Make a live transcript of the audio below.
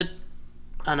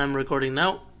And I'm recording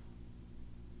now.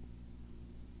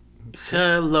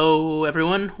 Hello,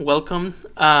 everyone. Welcome.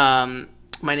 My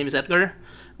name is Edgar.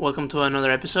 Welcome to another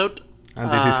episode.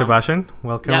 And this is Sebastian.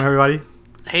 Welcome, everybody.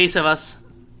 Hey, Sebas.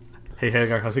 Hey,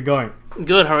 Edgar. How's it going?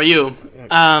 Good. How are you?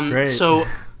 Great. So,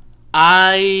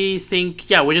 I think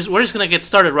we're just gonna get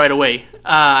started right away.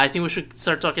 I think we should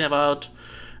start talking about.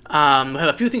 We have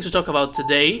a few things to talk about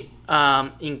today,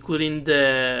 including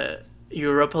the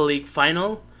Europa League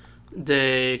final.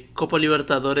 The Copa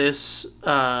Libertadores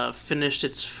finished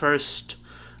its first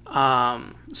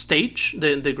stage,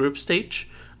 the group stage,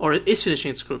 or it is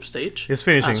finishing its group stage. It's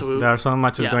finishing. There are some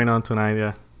matches going on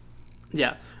tonight,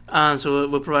 Yeah. So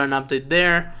we'll provide an update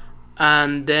there.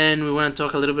 And then we want to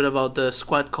talk a little bit about the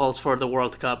squad calls for the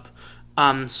World Cup.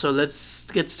 So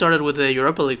let's get started with the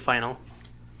Europa League final.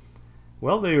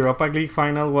 Well, the Europa League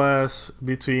final was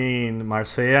between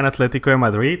Marseille and Atletico de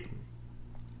Madrid.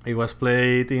 It was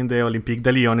played in the Olympique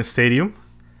de Lyon stadium.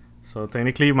 So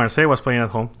technically Marseille was playing at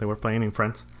home. They were playing in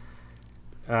France.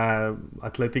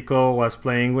 Atletico was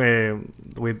playing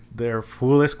with their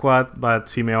full squad, but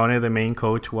Simeone, the main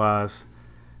coach, was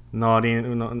not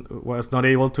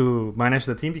able to manage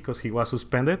the team because he was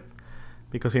suspended.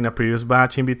 Because in a previous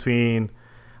match in between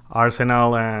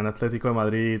Arsenal and Atletico de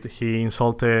Madrid, he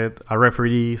insulted a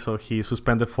referee, so he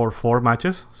suspended for 4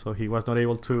 matches. So he was not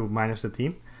able to manage the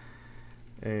team.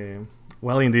 In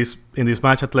this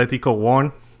match, Atletico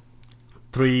won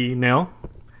 3-0.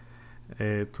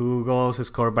 2 goals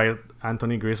scored by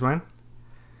Anthony Griezmann,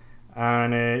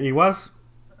 and it was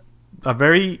a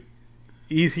very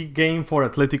easy game for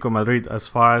Atletico Madrid as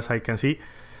far as I can see.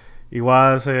 It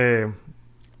was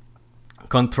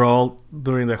controlled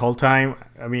during the whole time.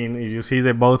 I mean, if you see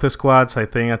both squads, I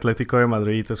think Atletico de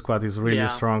Madrid squad is really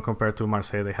strong compared to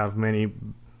Marseille. They have many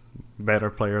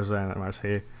better players than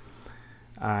Marseille.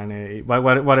 And what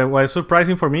was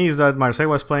surprising for me is that Marseille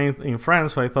was playing in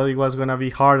France, so I thought it was going to be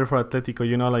harder for Atletico.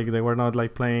 They were not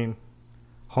playing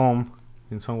home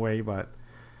in some way, but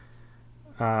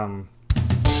they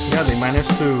managed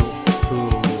to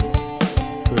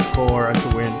score and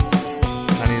to win.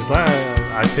 And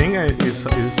I think it's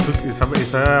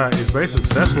very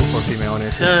successful for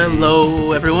Simeone.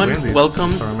 Hello, everyone.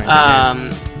 Welcome.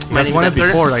 My name is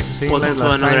Edgar. Welcome to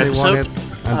another episode.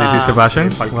 And this is Sebastian.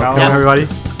 Welcome, everybody.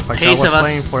 Hey, Sebas.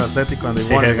 Playing for Atletico and they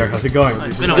won. Hey, how's it going?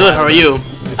 It's been good. How are you?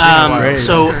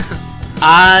 So,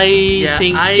 I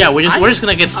think we're just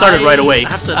gonna get started right away.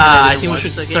 I think we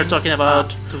should start talking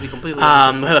about. We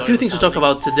have a few things to talk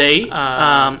about today,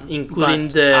 including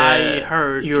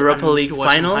the Europa League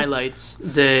final,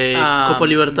 the Copa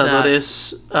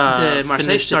Libertadores. The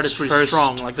Marseille started pretty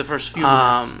strong, like the first few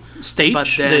minutes.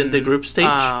 Stage, the group stage,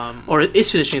 or it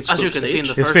is finishing its group stage. As you can see in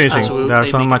the first. It's finishing. There are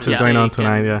some matches going on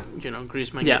tonight.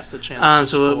 Griezmann gets the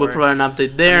chance. So we'll provide an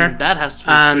update there. That has to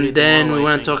be and then we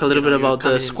want to talk a little bit about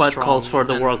the squad calls for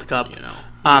the World Cup.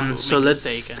 So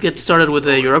let's get started with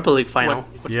the Europa League final.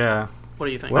 What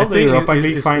do you think? Well, the Europa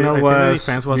League final was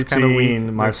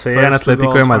between Marseille and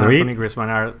Atletico de Madrid.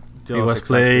 It was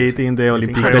played in the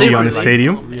Olympique de Lyon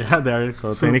stadium.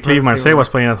 So technically Marseille was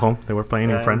playing at home. They were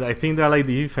playing in France. I think they're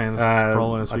defense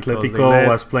problems. Atletico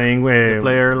was playing with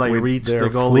their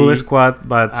full squad,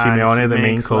 but Simeone, the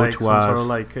main coach, was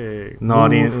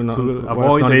not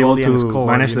able to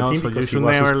manage the team because he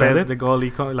was suspended.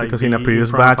 Because in a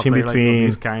previous match in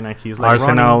between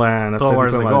Arsenal and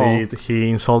Atletico de Madrid, he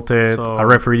insulted a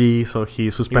referee, so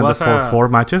he suspended for 4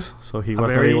 matches. So he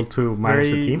was not able to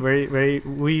manage the team. Very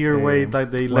weird way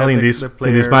that they in this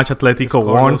match Atletico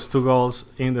won 2 goals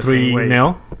in the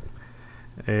 3-0.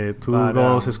 2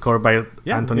 goals scored by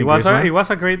Anthony Griezmann. It was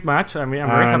a great match. I mean, I'm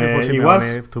very happy for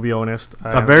Simeone, to be honest.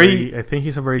 I think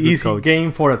he's a very easy good coach.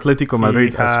 Game for Atletico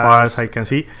Madrid as far as I can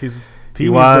see. His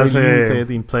team was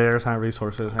limited in players and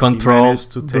resources.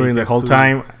 Controlled during the whole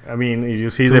time. I mean, if you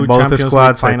see both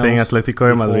squads, I think Atletico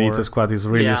de Madrid squad is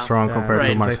really strong compared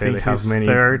to Marseille. They have many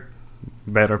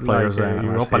better players than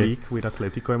Europa League with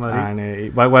Atletico de Madrid.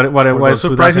 And what was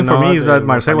surprising for me is that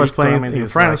Marseille was playing in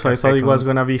France, so I thought it was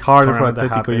going to be harder for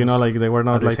Atletico. They were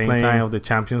not playing of the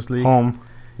Champions League home.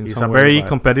 It's a very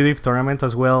competitive tournament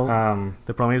as well.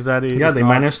 The problem is that they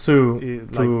managed to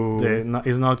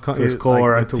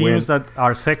score and to win. Teams that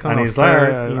are second or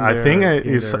third, I think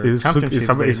it's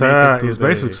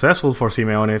very successful for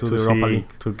Simeone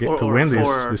to win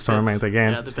this tournament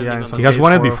again. He has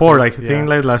won it before. I think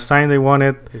last time they won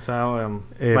it,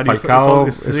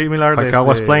 Falcao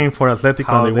was playing for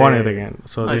Atletico and they won it again.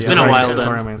 So it's been a while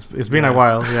then. It's been a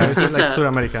while. It's like South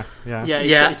America.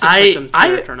 It's a second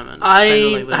tier tournament.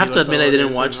 I have to admit I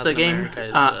didn't watch the game.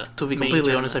 To be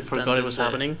completely honest, I forgot it was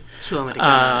happening.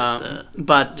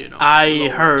 But I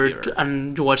heard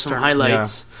and watched some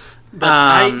highlights. But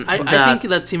I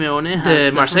think that Simeone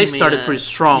has Marseille started pretty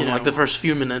strong, like the first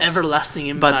few minutes. Everlasting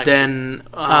impact. But then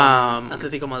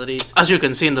Atletico Madrid, as you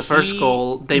can see in the first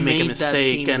goal, they make a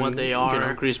mistake, and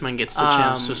Griezmann gets the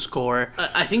chance to score.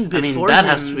 I mean that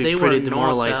has to be pretty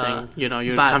demoralizing.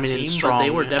 You're coming in strong. But they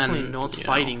were definitely not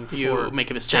fighting for you make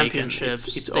a mistake,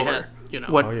 championships. It's over. They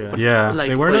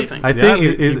were not. I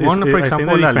think one, for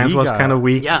example, the defense was kind of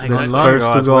weak. Yeah, exactly. The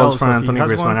first two goals from Anthony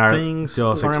Griezmann are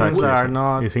just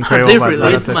exactly. It's incredible.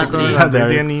 With Madrid, they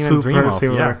didn't even dream of.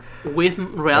 With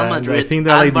Real Madrid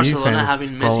and Barcelona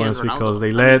having Messi and Ronaldo, because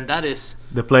they let that is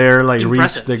the player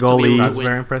reach the goalie. That's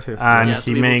very impressive. And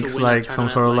he makes some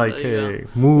sort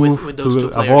of move to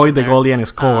avoid the goalie and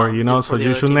score. So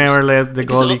you should never let the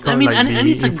goalie be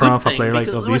in front of a player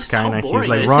of this kind, and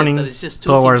he's running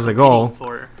towards the goal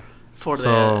for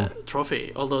the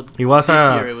trophy. Although it was this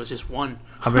year it was just one.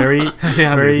 A very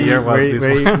very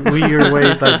weird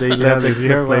way that they let the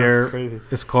player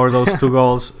score those two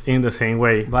goals in the same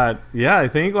way. But I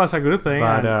think it was a good thing.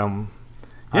 But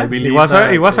I believe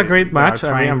it was a great match.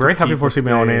 I'm very happy for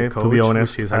Simeone, to be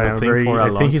honest. I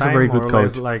think he's a very good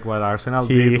coach. Like what Arsenal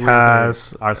he did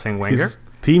has Arsene Wenger. His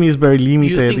team is very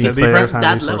limited in players and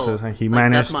resources, and he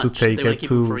managed to take it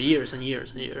to for years and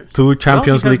years and years. Two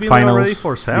Champions League finals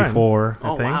before.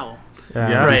 Oh wow!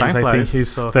 I think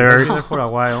he's third for a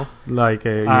while, like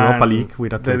Europa League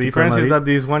with Atletico de Madrid. The difference is that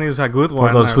this one is a good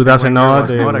one. For those who doesn't know,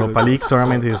 the Europa League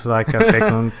tournament is like a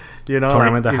second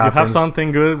tournament that happens have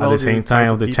something good at the same time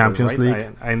of the Champions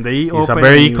League. And they it's a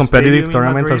very competitive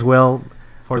tournament as well.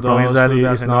 For the those that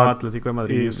it's not Atletico de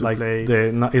Madrid is like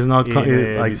it's not like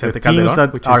the teams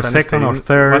that are second or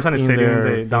third in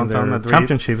the downtown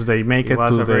championships, they make it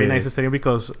to the very nice stadium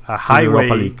because a highway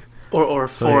Europa League. Or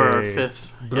 4th or 5th.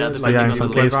 In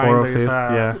some case 4th or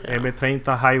 5th.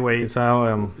 M30 highway.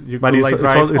 But it's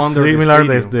similar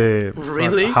the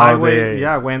really highway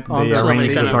went on the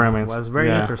tournament. Was very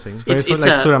interesting. It's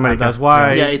like that's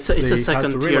why it's a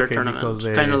second tier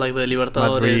tournament, kind of like the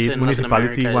Libertadores and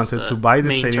municipality wanted to buy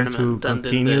the stadium to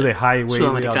continue the highway.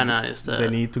 They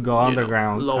need to go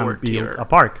underground and build a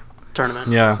park. Tournament.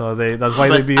 Yeah, so that's why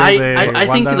they built I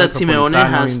think that Simeone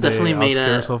has definitely made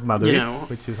a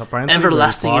which is apparently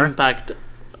everlasting impact.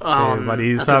 But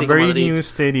it's a very new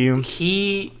stadium.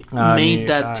 He made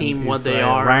that team what they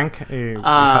are.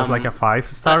 Has like a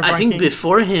 5-star ranking. I think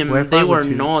before him they were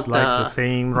not the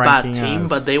same bad team,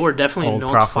 but they were definitely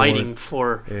not fighting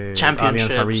for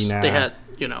championships. They had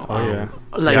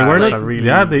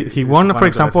he won, for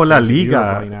example, La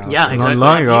Liga not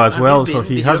long ago as well. So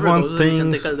he has won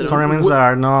tournaments that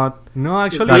are not. No,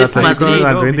 actually, with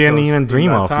Madrid didn't even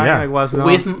dream of.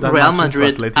 With Real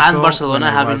Madrid and Barcelona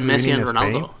having Messi and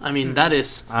Ronaldo. I mean, that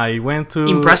is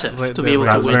impressive to be able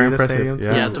to win.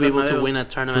 To be able to win a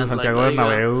tournament like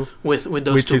with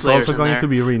those two players. Which is also going to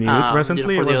be renewed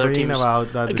recently for the other teams.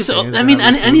 I mean,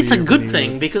 and it's a good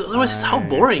thing because otherwise, how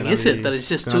boring is it that it's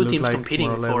just two teams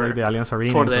competing for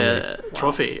the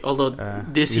trophy? Although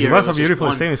this year it was a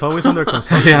beautiful stadium. It's always under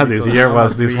construction. This year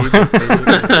was this one.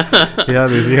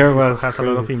 This year has a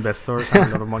lot of investors and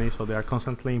a lot of money, so they are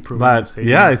constantly improving. But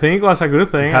I think it was a good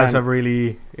thing. It has a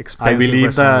really expensive. I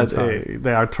believe that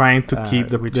they are trying to keep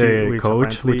the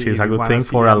coach, which is a good thing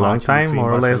for a long time,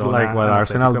 more or less like what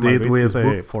Arsenal did with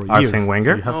Arsene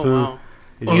Wenger. You have to.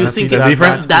 You think it's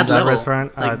different that level,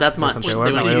 like that much? They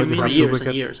went to you for years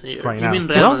and years and years.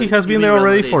 Well, he has been there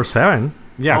already for 7.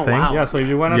 So if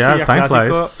you want to see a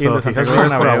Clásico in the Santiago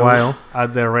Bernabéu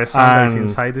at the restaurant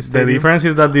inside the stadium, the difference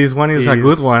is that this one is a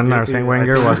good one. Arsene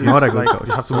Wenger was not a good coach.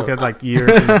 You have to look at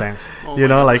years in advance.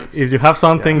 If you have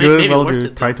something good, you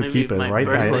try to keep it, right?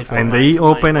 And they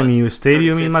open a new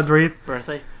stadium in Madrid.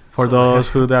 For those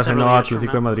who doesn't know,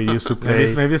 Atletico de Madrid used to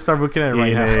play maybe start booking it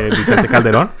right now. Vicente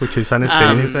Calderón, which is an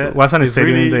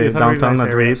stadium in the downtown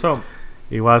Madrid.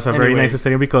 It was a very nice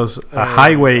stadium because a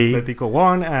highway Atletico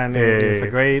won, and it's a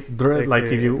great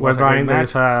if you were driving,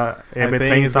 there's a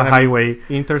highway.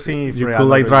 Interesting if you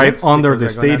could drive under the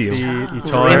stadium.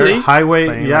 Really?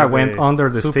 Highway went under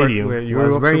the stadium. It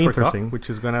was very interesting, which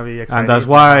is gonna be exciting. And that's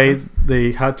why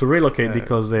they had to relocate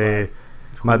because the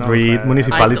Madrid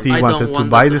municipality wanted to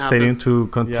buy the stadium to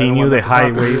continue the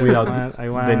highway without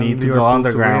the need to go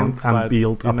underground and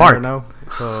build a park.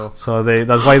 So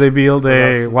that's why they built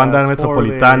the Wanda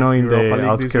Metropolitano in the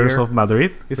outskirts of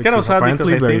Madrid. It's kind of sad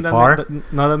because I think that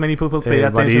not that many people pay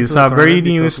attention. But it's a very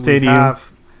new stadium.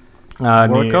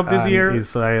 World Cup this year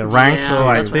is ranked, so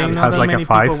I think it has like a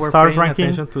 5-star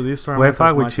ranking.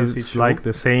 UEFA, which is like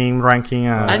the same ranking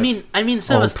as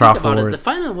Sebas, think about it. The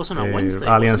final was on a Wednesday,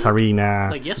 Allianz Arena.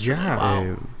 Like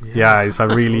yesterday. It's a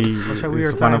really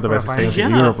it's one of the best stadiums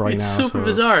in Europe right now. It's super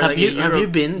bizarre. Have you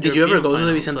been? Did you ever go to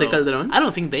the Vicente Calderón? I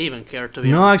don't think they even care, to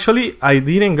be honest. No, actually, I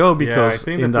didn't go because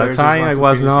in that time I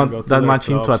was not that much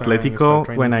into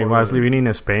Atletico when I was living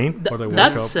in Spain.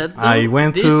 That said, though, I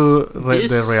went to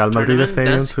the Real Madrid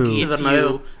stadium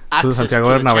to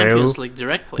Santiago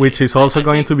Bernabeu, which is also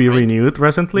going to be renewed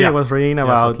recently. I was reading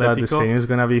about that the stadium is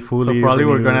going to be fully renewed. Probably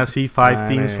we're going to see 5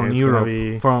 teams from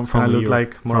Europe, from look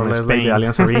like more or less Spain, like the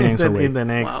Allianz Arena in the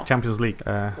next Champions League.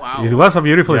 It was a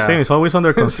beautiful stadium. It's always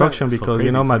under construction because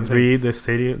Madrid, the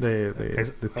stadium,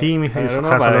 the team has a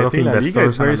lot of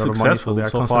investors, very successful. They are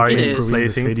constantly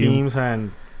replacing teams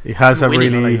and it has a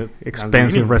really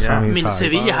expensive restaurant inside.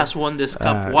 Sevilla has won this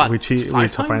cup, which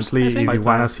apparently, if you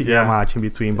want to see a match in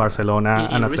between Barcelona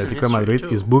and Atletico de Madrid,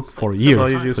 is booked for years.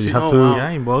 So you have to,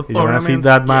 if you want to see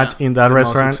that match in that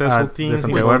restaurant at the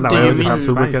Santiago Bernabeu, you have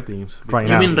to book it right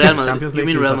now. You mean Real Madrid? You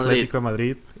mean Real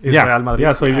Madrid?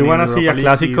 Yeah, so if you want to see a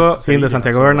Clásico in the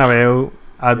Santiago Bernabeu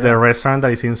at the restaurant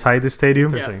that is inside the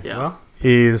stadium, I think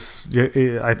it's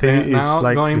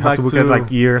like you have to book it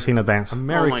like years in advance. Oh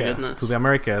my goodness. To the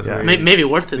Americas. Yeah. Maybe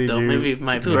worth it though. Maybe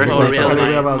my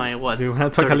birthday, my what? Do you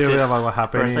want to talk a little bit about what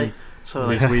happened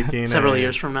this week in several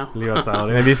years from now?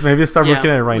 maybe start booking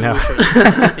it right now.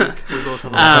 I think we both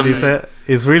have.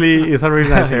 It's a really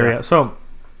nice area. So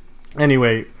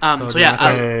anyway, I'll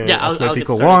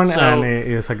Atletico won, and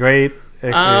it's a great.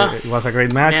 It was a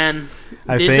great match. Man,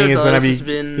 I think it's going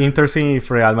to be interesting if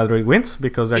Real Madrid wins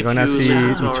because they're going to see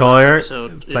each other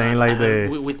playing like the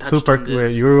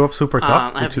Europe Super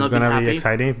Cup, which is going to be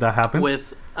exciting if that happens.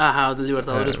 With how the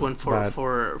Libertadores went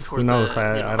for who knows?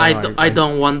 I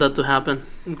don't want that to happen.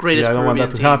 Greatest I don't want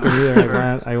that to happen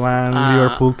either. I want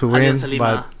Liverpool to win,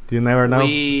 but you never know.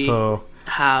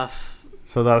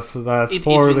 So that's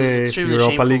for the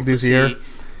Europa League this year.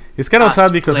 It's kind of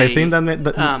sad because I think that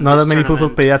not that many people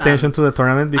pay attention to the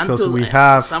tournament because we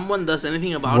have someone does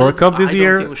anything about World Cup this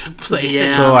year.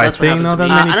 So I think not that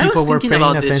many people were paying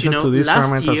attention to this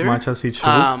tournament as much as it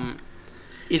should.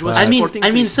 It was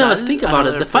Sebas, think about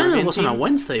it. The final was on a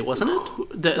Wednesday, wasn't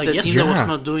it? The team that was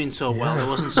not doing so well, it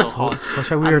wasn't so hot.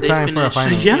 Such a weird time for a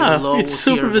final. Yeah, it's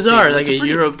super bizarre. Like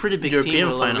a pretty big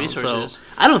European final. So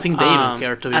I don't think they even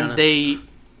care, to be honest.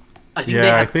 I think they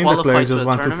had qualified to the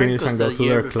tournament because the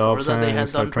year before that they had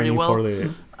done pretty well. For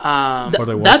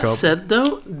the World that Cup. said,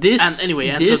 though,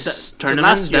 this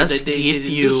tournament does give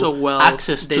you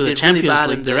access to the Champions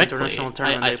League directly.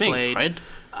 I think, right?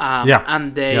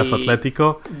 And they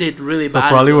Atletico did really bad. So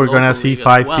probably we're gonna see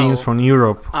 5 teams from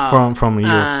Europe, from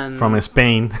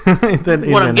Spain.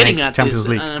 What I'm getting at is,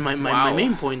 my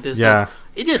main point is that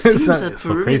it just seems that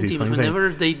Peruvian teams, whenever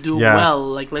they do well,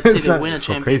 like let's say they win a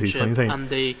championship and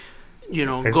they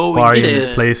go into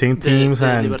placing teams the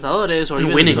and Libertadores or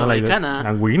even winning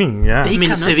and winning.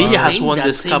 Sevilla has won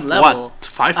this cup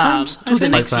 5 times to the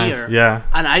next year.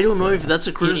 And I don't know if that's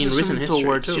a criticism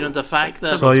towards the fact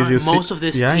that most of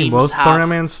these teams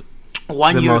have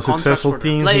 1 year contracts for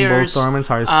their players,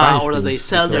 or that they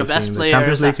sell their best players.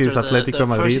 Champions League is Atletico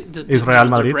Madrid, is Real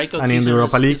Madrid, and in the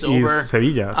Europa League is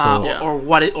Sevilla.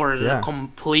 Or a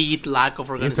complete lack of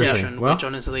organization, which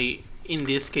honestly, in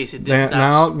this case, it did.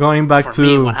 Now going back to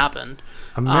me what happened.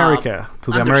 America,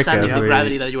 to the Americas. Understanding the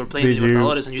gravity that you were playing in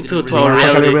Libertadores and you didn't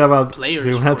players. Do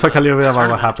you want to talk a little bit about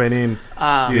what happened in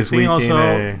this week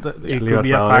it could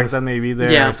be a fact that maybe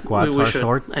their squads are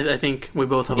short. I think we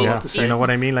both have a lot to say. You know what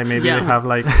I mean? Like maybe they have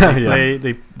like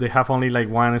they have only like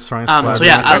one strong squad.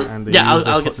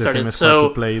 I'll get started. So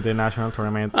to play the national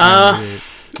tournament. Man,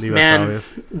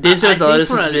 this Libertadores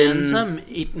has been.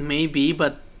 It may be,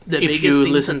 but if you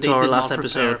listen to our last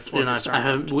episode, we touched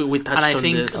on this. And I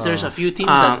think there's a few teams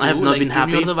that I have not been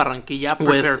happy with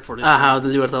how the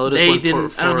Libertadores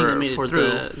went for. I don't think they made it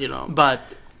through,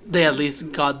 but they at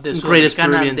least got this greatest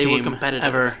Peruvian team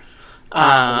ever.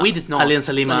 We did not.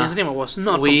 Alianza Lima was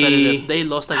not competitive. They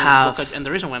lost against Boca, and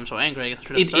the reason why I'm so angry,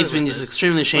 it's been just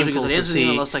extremely shameful to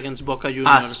see lost against Boca Juniors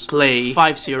us play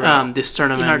 5-0 this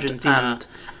tournament in Argentina.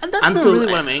 And that's not really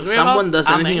what I'm angry about. Someone does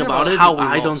anything about it,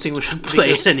 I don't think we should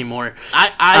play it anymore.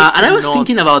 And I was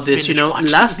thinking about this,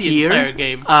 last year,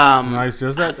 it's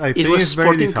just that I think it was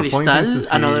Sporting Cristal,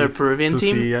 another Peruvian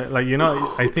team.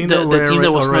 I think the team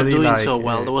that was not doing so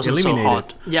well, that wasn't so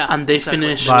hot. Yeah, and they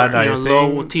finished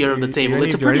low tier of the table.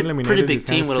 It's a pretty big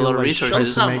team with a lot of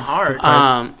resources. Hard.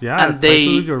 And they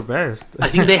do your best. I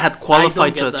think they had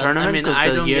qualified to a tournament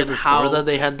because the year before that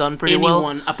they had done pretty well.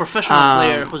 A professional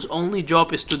player whose only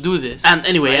job is to do this. And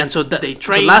anyway, and so they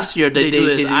trained. So last year they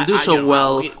didn't do so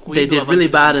well. They did really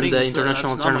bad in the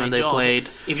international tournament they played.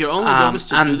 If your only job is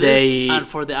to do this, and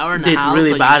for the hour and a half, did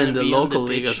really bad in the local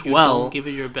league as well. You don't give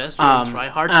it your best. You don't try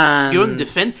hard. You don't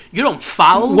defend. You don't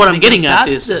foul. What I'm getting at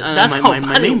is that's how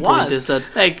my main point is that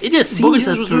it just seems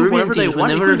that Peruvian teams,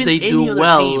 whenever they do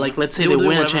well, like let's say they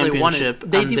win a championship,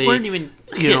 they weren't even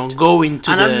go into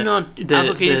the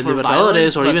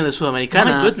Libertadores or even the Sudamericana.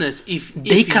 My goodness, if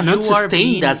they cannot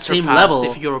sustain that same level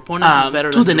if your opponent is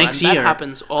better to the next year,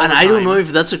 and I don't know if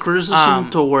that's a criticism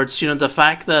towards the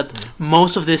fact that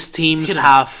most of these teams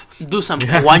have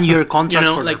 1 year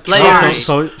contracts for like players,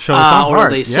 or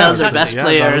they sell their best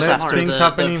players after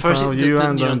the first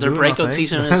their breakout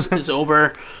season is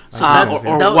over. So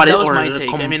that was my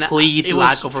take. I mean, it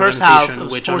was of first half,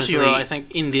 which 4-0. I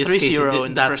think in this case,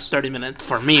 in that first 30 minutes.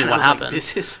 For me, what happened?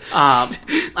 This is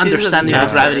understanding the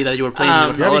gravity that you were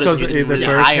playing. Because in the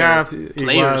first half,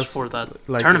 players for that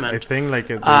tournament. I think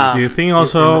do you think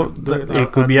also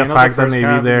it could be a fact that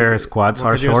maybe their squads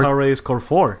are short? Already scored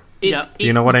 4.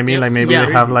 You know what I mean? Like maybe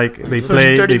they have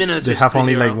they have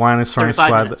only like one strong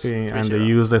squad and they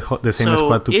use the same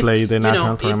squad to play the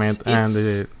national tournament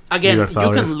and again,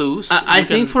 you can lose. I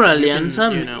think for Alianza,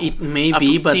 it may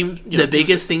be, but the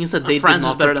biggest thing is that they did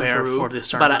not prepare for this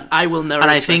tournament. But I will never.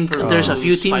 And I think there's a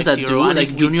few teams that do,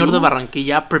 like Junior de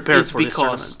Barranquilla, prepared for this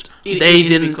tournament. They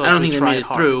didn't. I don't think they made it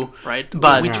through, right?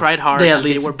 But we tried hard. They at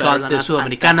least got the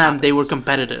Sudamericana, and they were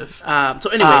competitive. So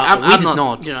anyway, we did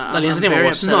not. Alianza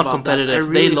was not competitive.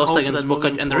 They lost against Boca,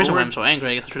 and the reason why I'm so angry,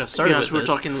 I guess I should have started with this. We were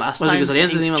talking last time because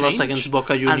Alianza lost against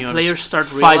Boca Juniors, and players start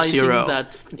 5-0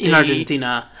 that in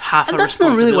Argentina. And that's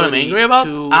not really what I'm angry about.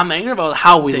 I'm angry about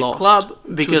how we lost. Club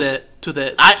because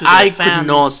I could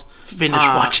not finish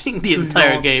watching the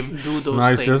entire game.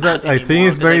 It's just that I think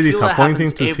it's very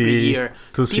disappointing to see.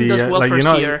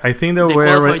 I think they were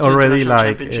already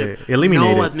like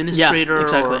eliminated. No administrator,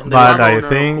 exactly. But I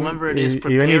think even if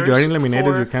you are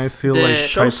eliminated, you can still like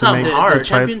try to make the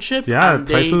championship. Try to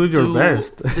do your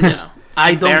best.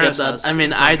 I don't get that. I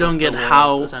mean, I don't get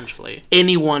how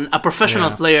anyone, a professional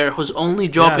player whose only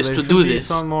job is to do this,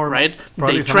 right?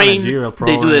 They train,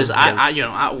 they do this.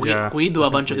 We do a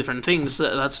bunch of different things.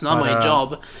 That's not my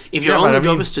job. If your only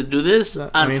job is to do this,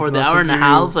 and for the hour and a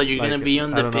half that you're going to be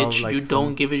on the pitch, you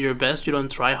don't give it your best, you don't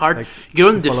try hard, you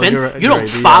don't defend, you don't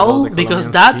foul,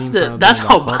 because that's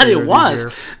how bad it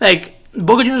was. Like,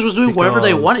 Boca Juniors was doing whatever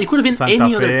they wanted. It could have been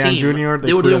any other team.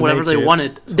 They were doing whatever they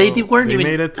wanted. They weren't even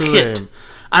hit.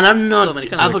 And I'm not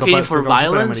advocating for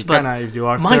violence, but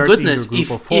my goodness, if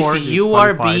you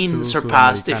are being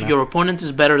surpassed, if your opponent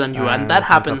is better than you, and that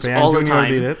happens all the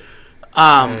time.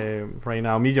 Right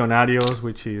now, Millonarios,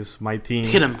 which is my team.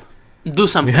 Hit him. Do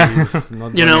something,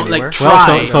 like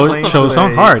try. So show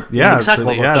some heart,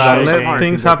 exactly. Let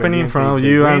things happen in front of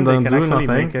you and don't do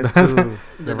nothing.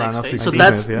 The next phase. So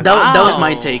that was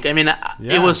my take. I mean,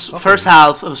 it was first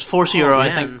half. It was 4-0. I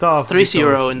think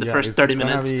 3-0 in the first 30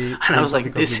 minutes, and I was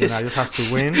like, "This is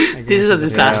a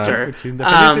disaster."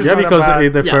 Because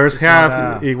in the first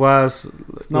half, it was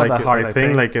like a hard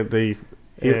thing. Like they.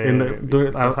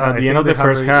 At the end of the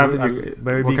first half,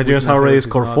 Boca Juniors already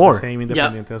scored 4. Same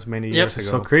Independiente as many years ago.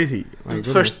 So crazy.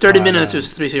 First 30 minutes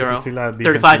was 3-0.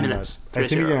 35 minutes. 3-0. I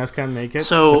think Millonarios can make it.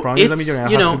 So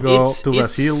it's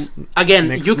Brazil.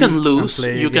 Again, you can lose.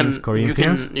 You can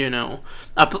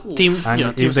a team.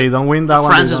 If they don't win that one,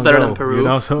 France is better than Peru.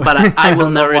 But I will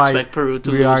never expect Peru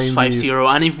to lose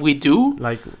 5-0. And if we do,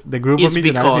 like the group of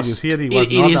Millonarios,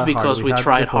 it is because we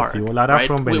tried hard.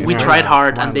 We tried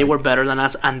hard, and they were better than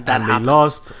us. And that happened. They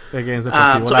lost against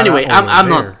the so anyway, I'm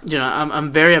not.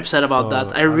 I'm very upset about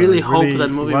that. I really hope that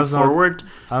moving forward,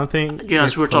 I don't think.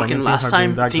 As we were talking last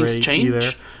time, things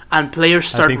change and players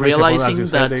start realizing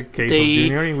that they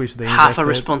have a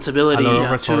responsibility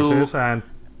to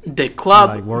the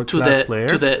club, to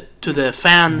the to the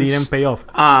fans didn't pay off.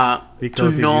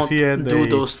 To not do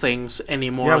those things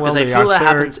anymore, because I feel that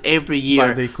happens every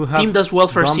year. Team does well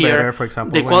first year, for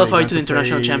example, they qualify to the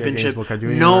international championship.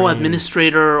 No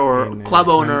administrator or club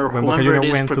owner, whoever it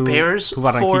is, prepares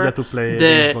for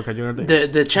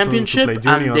the championship,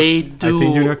 and they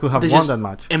do. They just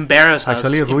embarrass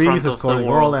us in front of the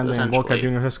world. And then Boca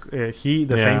Juniors,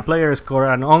 the same player scored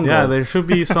an own goal. Yeah, there should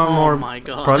be some more.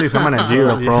 Probably some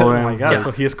managerial problem. Oh my God!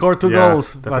 So he scored 2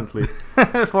 goals, definitely.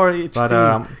 For each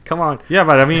team. Come on. Yeah,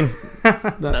 but I mean,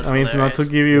 not to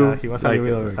give you, he was like,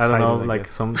 I don't know,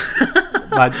 like some.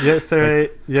 But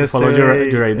yesterday, to follow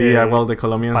your idea, well, the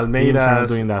Colombian teams are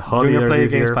doing that junior play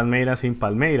against Palmeiras in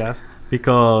Palmeiras.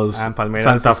 Because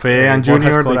Santa Fe and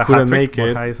Junior, they couldn't make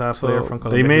it. So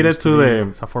they made it to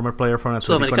a former player from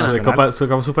Atletico de Copa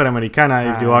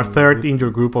Superamericana. If you are third in your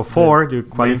group of 4, you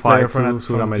qualify for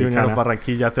Sudamericana.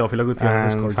 Barranquilla, Teófilo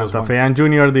Gutiérrez, Santa Fe and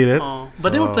Junior did it.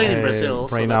 But they were playing in Brazil.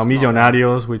 Right now,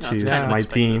 Millonarios, which is my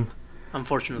team,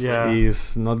 unfortunately,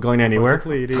 is not going anywhere.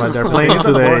 But they're playing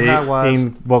today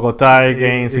in Bogotá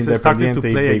against Independiente. If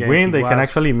they win, they can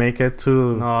actually make it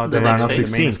to the round of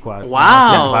 16.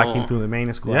 Wow! Back into the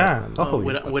main squad. Yeah,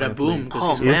 with a boom,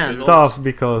 because it's tough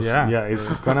because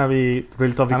it's gonna be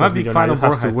real tough. I'm a big fan of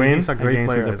Borja to win against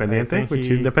Independiente, which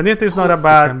Independiente is not a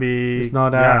bad. It's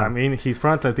not. I mean, he's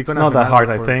from Atletico. It's not that hard,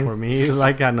 I think. For me, it's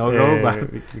like a no-go,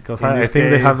 but because I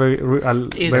think they have a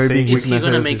very big weakness.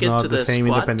 It's not the same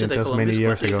Independiente as many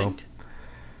years ago.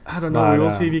 I don't know. We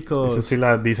will see, because it's still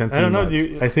a decent team. I don't know.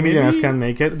 I think Millonarios can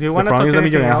make it. The problem is that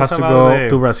Millonarios has to go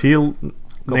to Brazil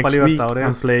next week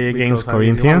and play against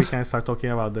Corinthians. We can start talking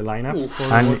about the lineup.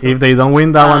 And if they don't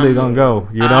win that one, they don't go.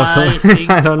 You know, so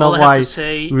I don't know why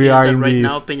we are in right this.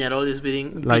 Now Peñarol is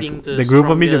beating the group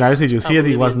of Millonarios. If you see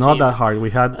it was not that hard. We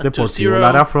had Deportivo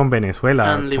Lara from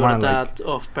Venezuela and Libertad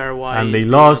of Paraguay, and they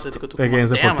lost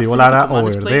against Deportivo Lara over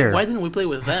there. Why didn't we play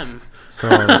with them? So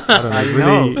I don't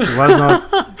know. It was not.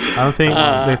 I don't think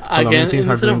the Colombian teams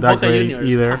are doing that great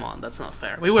either. Come on, that's not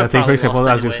fair. We were I think, for example,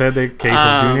 as you said, the case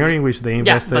of Junior, in which they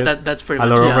invested that's a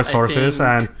lot of resources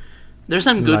and there's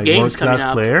some good games coming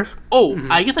up. Players.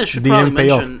 I guess I should probably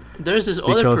mention there's this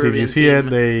other because Peruvian if you see team.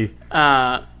 They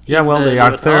they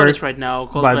are third right now,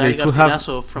 but they could have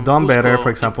done better. For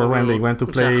example, when they went to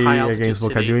play against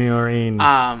Boca Junior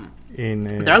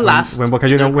they're last when Boca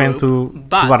Junior went to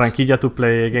Barranquilla to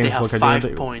play against Boca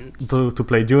Junior to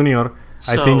play Junior.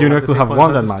 I think Junior could have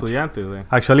won that match.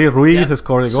 Actually, Ruiz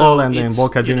scored a goal, and then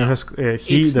Boca Junior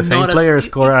the same player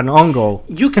scored an own goal.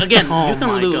 You can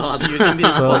lose. You can be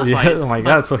disqualified. Oh my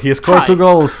God! So he scored 2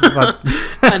 goals, but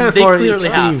and they clearly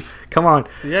have. Come on.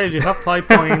 Yeah, you have 5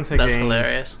 points against. That's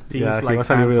hilarious. Teams like he was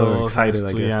a little excited,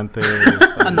 I guess.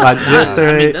 But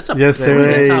yesterday,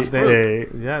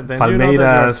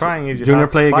 Palmeiras, Junior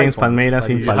played against Palmeiras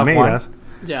in Palmeiras.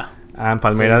 Yeah. And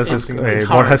Palmeiras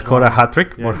Borja scored a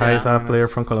hat-trick. Borja is a player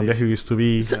from Colombia who used to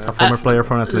be a former player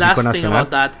from Atletico Last Nacional. thing about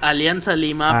that, Alianza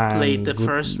Lima played the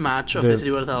first match of this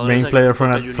Libertadores. Main player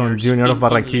from Junior of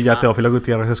Barranquilla, Teófilo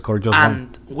Gutiérrez, scored just one.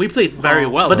 And we played very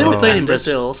well. But they were playing in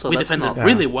Brazil, so we defended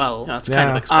really well. It's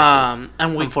kind of expected.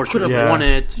 And we could have won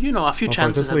it, a few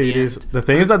chances at the end. The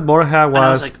thing is that Borja was... And I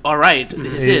was like, all right,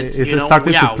 this is it. We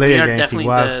are definitely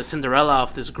the Cinderella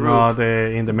of this group. Not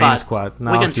in the main squad.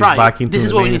 We can try. This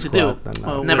is what we need to do.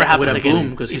 Never happened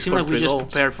again, because it seemed like we just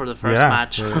prepared for the first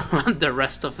match. The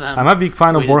rest of them, I'm a big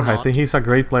fan of Borja. I think he's a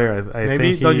great player.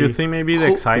 Don't you think maybe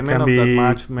the excitement of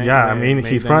that match? I mean,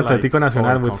 he's from Atletico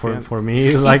Nacional, but for me,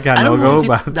 it's like a no-go.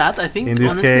 But that I think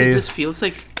honestly, it just feels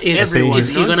like is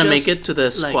he gonna make it to the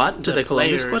squad, to the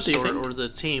Colombia squad? Do you think, or the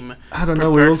team? I don't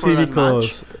know. We will see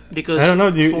because I don't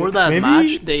know. For that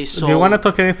match, they sold. Do you want to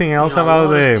talk anything else about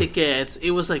the tickets?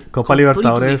 It was like Copa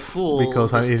Libertadores full.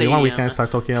 Because if you want, we can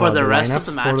start talking about the rest of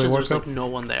the matches. There's like no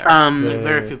one there.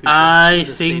 Very few people. I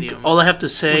think all I have to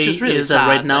say is that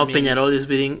right now Peñarol is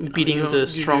beating the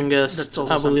strongest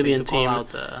Bolivian team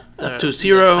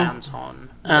 2-0.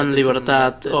 And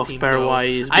Libertad of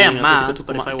Paraguay is beating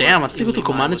Atletico Tucumán. Damn, Atletico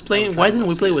Tucumán is playing. Why didn't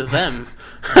we play with them?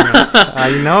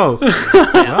 I know.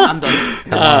 I'm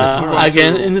done.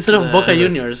 Again, instead of Boca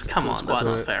Juniors. Come on, that's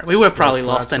not fair. We were probably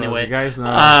lost anyway.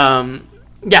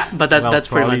 Yeah, but that's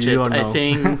pretty much it. I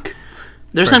think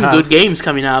there's some good games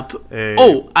coming up.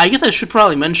 I guess I should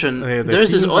probably mention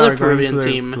there's this other Peruvian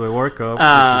team in the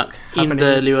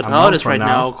Libertadores right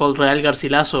now called Real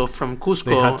Garcilaso from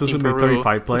Cusco in Peru.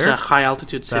 It's a high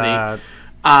altitude city.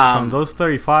 From those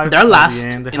 35, they're last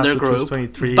in their group,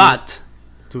 but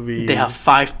they have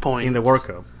 5 points in the World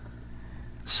Cup.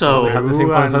 So they have the same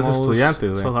points as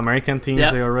Estudiantes. So the American teams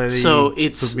they already so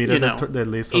it's the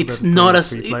list of it's the not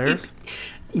as players.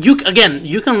 you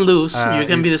can lose, you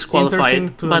can be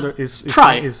disqualified, but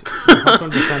try.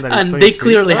 And they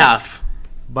clearly have.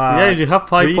 But you have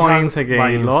 5 points against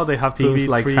by law. They have teams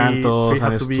like Santos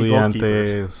and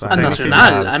Estudiantes and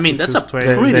Nacional. I mean, that's a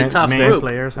pretty tough group.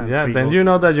 Then you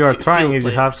know that you are trying if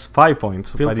you have 5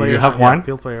 points. But if you have one,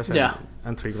 field players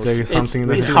and 3 goals. There is something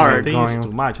that it's hard. It's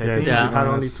too much. I think if you had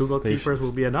only 2 goalkeepers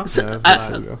will be enough.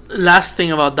 Last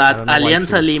thing about that,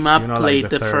 Alianza Lima played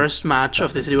the first match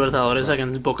of this Libertadores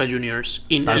against Boca Juniors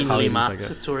in Lima as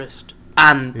a tourist.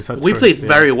 And we played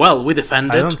very well. We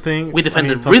defended.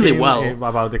 Really well.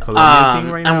 About the Colombian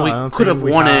team right now, and we could have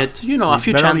won it. A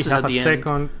few chances at the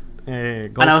end.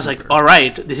 And I was like, all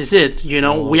right, this is it.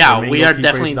 We are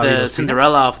definitely the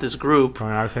Cinderella of this group.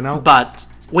 But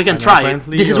we can try.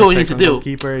 This is what we need to do.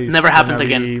 Never happened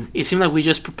again. It seemed like we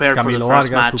just prepared for the first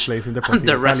match, and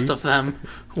the rest of them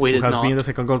we did not. Has been the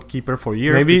second goalkeeper for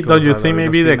years. Maybe don't you think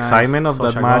maybe the excitement of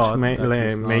that match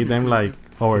made them like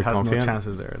overconfident? No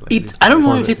chances there. I don't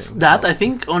know if it's that. I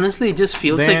think honestly it just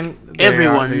feels like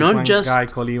everyone, not just like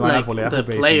the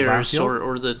players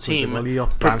or the team,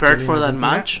 prepared for that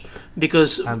match.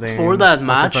 Because for that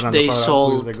match they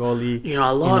sold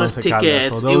a lot of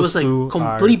tickets. It was like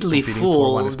completely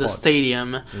full, the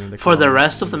stadium. For the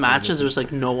rest of the matches there was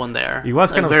like no one there. It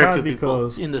was kind of very sad few people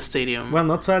because in the stadium. Well,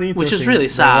 not sad, which is really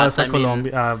sad. I mean, an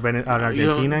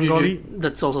Argentinian goalie.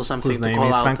 That's also something whose to name call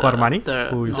is out Franco Armani,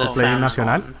 who is playing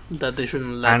Nacional. That they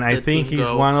shouldn't let and I the think team he's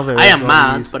go. one of the I am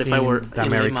mad, but if I were in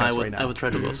Lima, right I would try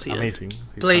to go see amazing.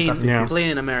 it. Playing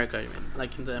in America, I mean,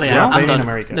 like in the. But yeah, I'm done.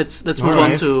 America. Let's move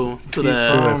on to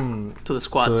the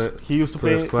squads. He used to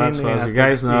play in, as you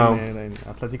guys know, in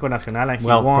Atletico Nacional, and he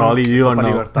won probably you Copa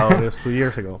Libertadores 2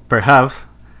 years ago. Perhaps.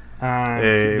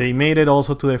 They made it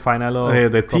also to the final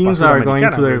of the teams are going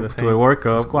to the World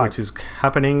Cup, which is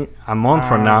happening a month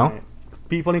from now.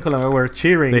 People in Colombia were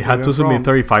cheering. They had to submit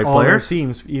 35 players.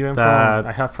 Teams, even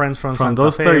I have friends from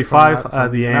those 35.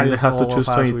 At the end, they have to choose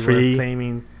 23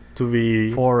 claiming to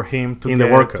be for him to in the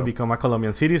World Cup to become a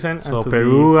Colombian citizen. So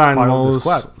Peru and most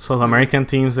South American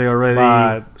teams they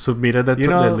already submitted the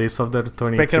list of their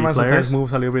 23 players. Sometimes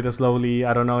moves a little bit slowly.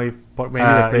 I don't know if maybe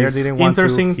the player didn't want to.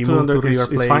 He moved to River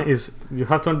Plate. You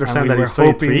have to understand that he's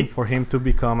hoping for him to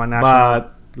become a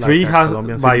national. Three has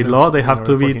by law they have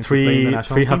to be three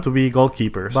have to be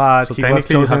goalkeepers. But so he was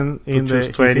chosen in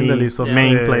the list of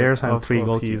main players and 3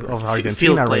 goalkeepers of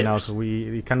Argentina right now. So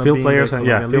we cannot field players and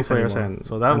field players and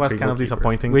so that was kind of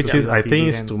disappointing. Which is I think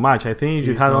is too much. I think if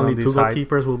you had only 2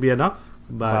 goalkeepers will be enough.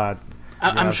 But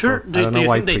I'm sure. Do you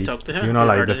think they talked to him?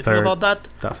 Like the third about that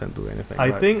doesn't do anything. I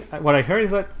think what I heard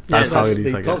is that that's how it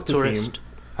is. They talked to him.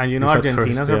 And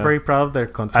Argentinians are very proud of their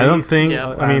country. I don't think,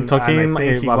 I mean, talking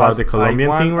about the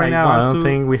Colombian team right now, I don't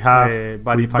think we have,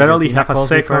 but we barely have a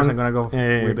second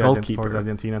goalkeeper for the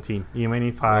Argentina team. Even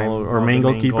if our main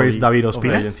goalkeeper is David Ospina,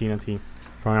 the Argentina team.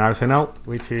 From Arsenal,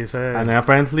 which is and then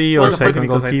apparently our second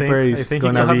goalkeeper is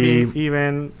gonna be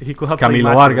he could have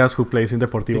Camilo Vargas, who plays in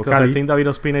Deportivo Cali. I think David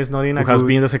Ospina is not in who has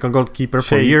been the second goalkeeper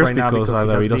for years because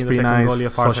David Ospina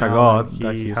is such a god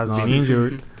that he has been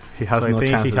injured. He has no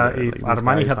chance. If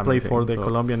Armani had played for the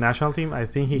Colombian national team, I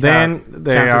think he then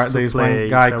there is one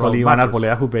guy called Ivan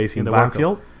Arboleda who based in the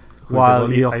Banfield. While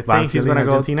I think he's gonna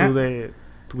go to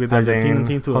with the Argentine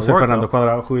team to Jose Fernando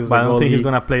Cuadrado, who is the goalie. I don't think he's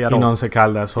gonna play at all in Once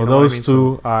Caldas. So those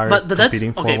two are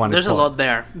competing for one spot. There's a lot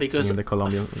there because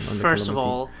first of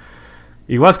all,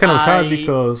 it was kind of sad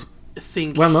because.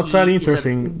 Not sad,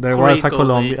 interesting. There was an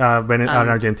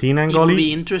Argentinian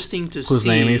goalie whose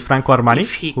name is Franco Armani,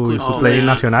 who used to play in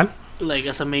Nacional. Like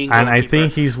as a main and I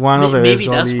think he's one of the best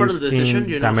that's part of the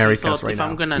decision. in the Americas right if now.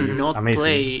 I'm gonna not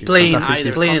play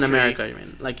in America, I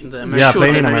mean, like in the America,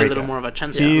 playing in America, a America. little more of a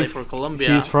chance to play for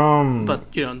Colombia. He's from, but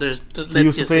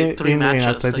let's just say 3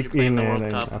 matches that you play in the World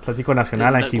Cup. Atletico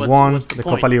Nacional, and he won the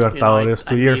Copa Libertadores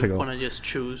 2 years ago. Want to just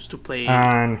choose to play,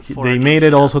 and they made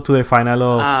it also to the final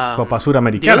of Copa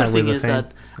Suramericana. The other thing is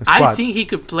that I think he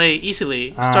could play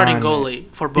easily, starting goalie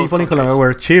for both. People in Colombia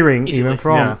were cheering even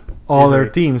from other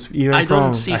teams, even I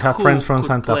have friends from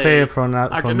Santa Fe, from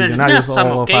Millonarios,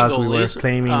 all of us, we were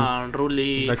claiming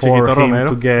for him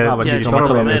to become a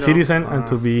Colombian citizen and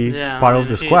to be part of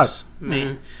the squad.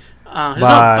 He's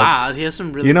not bad. He has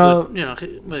some really good,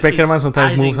 Peckerman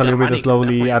sometimes moves a little bit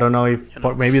slowly. I don't know if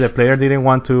maybe the player didn't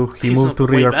want to. He moved to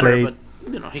River Plate,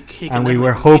 and we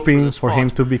were hoping for him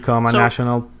to become a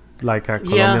national, like a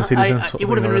Colombian citizen, it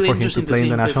would have been really for him to interesting play in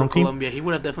the to see national for team. Colombia. He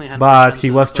would have definitely had but he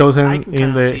was chosen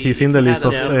he's in the list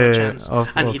of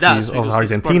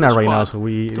Argentina right now, so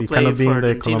he cannot be in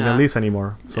the Colombian list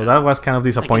anymore. So that was kind of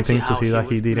disappointing to see that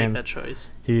he didn't.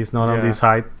 He's not on this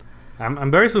side.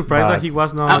 I'm very surprised that he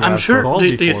was not. I'm sure.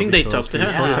 Do you think they talked to him?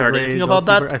 Have you heard anything about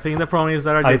that? I think the problem is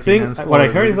that Argentinians. What I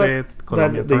heard is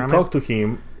that they talked to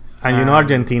him. And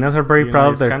Argentinians are very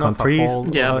proud of their country,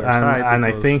 and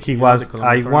I think he was.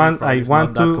 I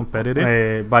want to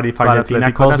competitive. But if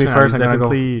Argentina calls me first, I'm gonna go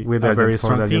with a very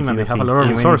strong team, and they have a lot of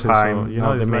resources.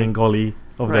 So, the main goalie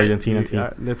of the Argentina team.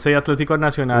 Let's say Atletico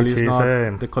Nacional is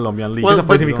not the Colombian league.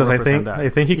 Disappointing because I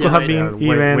think he could have been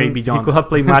even way beyond. He could have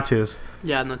played matches.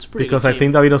 Yeah, that's pretty. Because I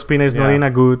think David Ospina is not in a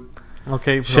good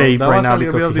shape right now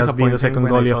because he has been the second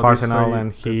goalie of Arsenal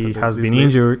and he has been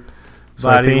injured. So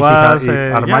but I think if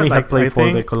Armani had played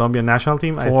for the Colombian national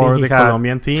team, I think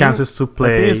he had chances to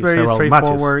play several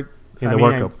matches in the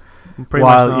World Cup.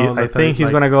 While I think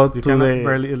he's going to go to the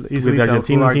Argentine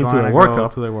team to the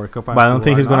World Cup, but I don't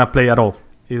think he's going to play at all.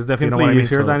 It's definitely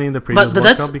easier than in the previous World Cup. But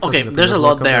that's okay. There's a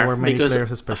lot there because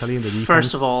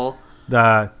first of all,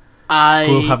 that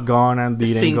could have gone and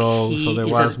didn't go, so there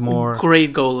was more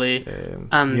great goalie,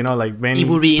 and it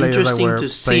would be interesting to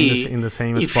see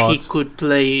if he could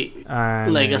play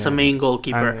as a main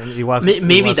goalkeeper.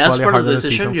 Maybe that's part of the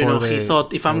decision. He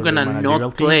thought if I'm gonna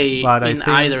not play in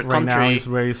either country, it's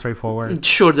very straightforward.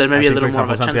 Sure, there may be a little more of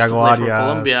a chance to play for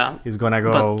Colombia. Is gonna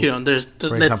go, but there's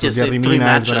let's just say 3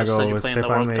 matches that you play in the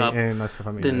World Cup. Then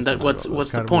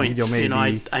what's the point?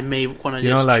 I may wanna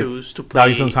just choose to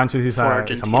play for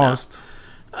Argentina.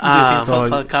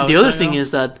 The other thing is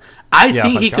that I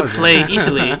think he could play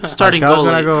easily, starting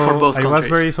goalie for both countries. I was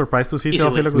very surprised to see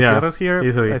Teófilo Gutiérrez here.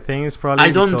 Easily. I think it's probably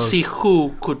I don't see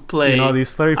who could play.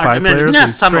 These 35 players Argentina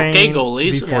has some okay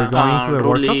goalies. Before going to the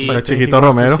World Cup, but Chiquito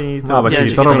Romero.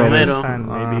 Chiquito Romero. And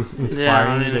maybe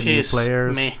inspiring the new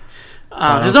players.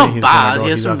 He's not bad. He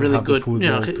has some really good,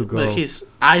 but he's.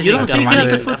 You don't think he has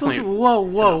the football?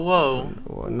 Whoa!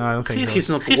 No, I don't think he's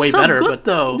not way better, but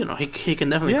though he can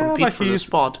definitely compete for the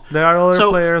spot. There are other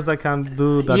players that can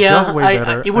do that job way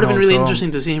better. It would have been really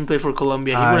interesting to see him play for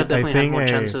Colombia. He would have definitely had more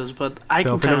chances, but I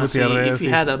can kind of see if he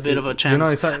had a bit of a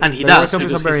chance, and he does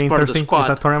because he's part of the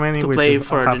squad to play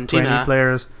for Argentina.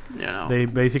 They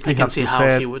basically have to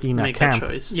set in a camp.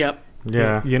 Yep.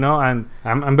 Yeah, and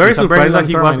I'm very surprised that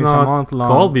he was not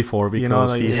called before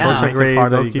because he's such a great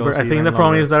goalkeeper. I think the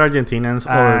problem is that Argentinians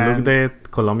overlook the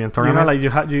Colombian tournament.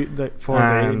 For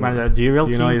the managerial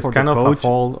team, it's kind of a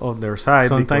fault of their side.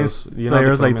 Sometimes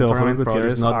players like Teófilo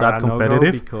Gutiérrez is not that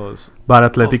competitive. But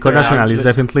Atletico Nacional is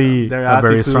definitely a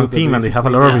very strong team and they have a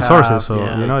lot of resources. So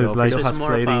it's like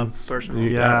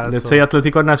let's say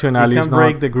Atletico Nacional is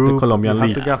not the Colombian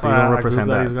league. They don't represent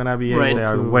that. They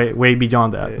are way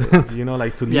beyond that.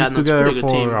 To live together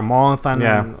for a month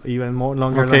and even more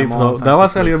longer than a month. So that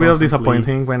was a little bit of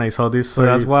disappointing when I saw this. So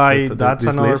that's why that's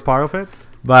another part of it.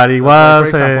 But it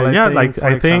was,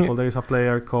 I think there is a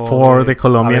player called for the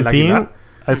Colombian team.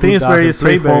 I think it's very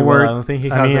straightforward. I don't think he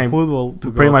has the football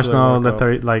to pretty much know that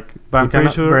but I'm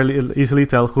pretty sure very easily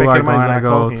tell who are going to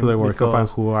go to the World Cup and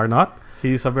who are not.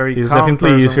 He's a very It's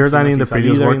definitely easier than in the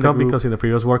previous World Cup because in the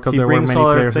previous World Cup there were many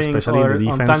players, especially in the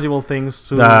defense, tangible things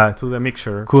that to the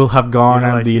mixture could have gone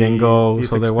and didn't go.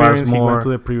 So there was more. He went to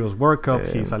the previous World Cup.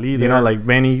 He's a leader.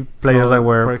 Many players that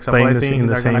were playing in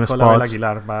the same spots.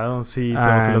 But I don't see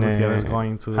Teófilo Gutiérrez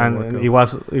going to the World Cup.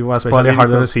 It was probably a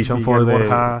harder decision for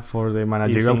the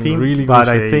managerial team. But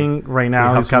I think right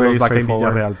now it's very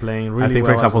straightforward. I think,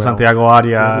 for example, Santiago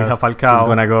Arias we have Falcao is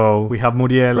gonna go. We have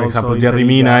Muriel. For example, Jerry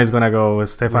Mina is gonna go.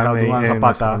 Stefan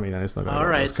Zapata. All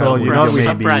right, stop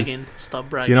bragging. Stop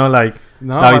bragging.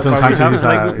 Davinson Sanchez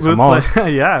is a must.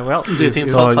 Yeah, well. Do you think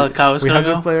Falcao is going to go?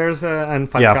 We have good players and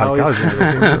Falcao is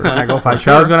going to go.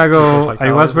 Falcao is going to go.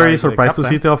 I was very surprised to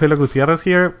see Teófilo Gutiérrez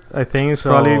here. I think it's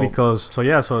probably because,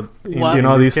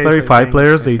 these 35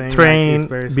 players, they train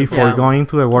before going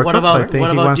to the World Cup. I think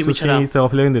he wants to see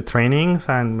Teófilo in the trainings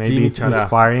and maybe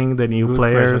inspiring the new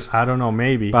players. I don't know,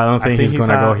 maybe. But I don't think he's going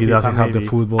to go. He doesn't have the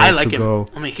football to go. I like him.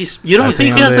 I mean, you don't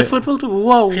think he has the football to go?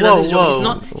 Whoa.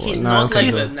 He's not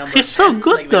like he's so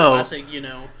good though.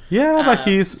 Yeah, but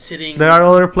there are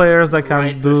other players that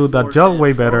can do that job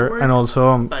way better, and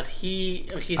also but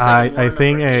I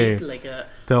think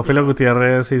Teófilo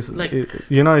Gutiérrez is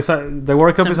the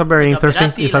World Cup is a very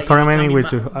interesting. It's a tournament in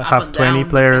which you have 20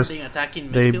 players.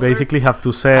 They basically have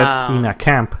to set in a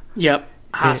camp. Yep.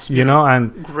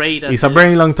 And great it's a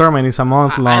very long tournament. It's a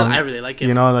month long. I really like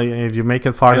him. If you make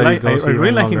it farther, I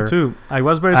really like him too. I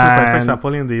was very surprised, for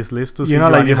example, in this list to see for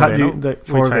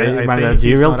the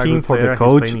managerial team, for the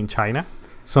coach in China.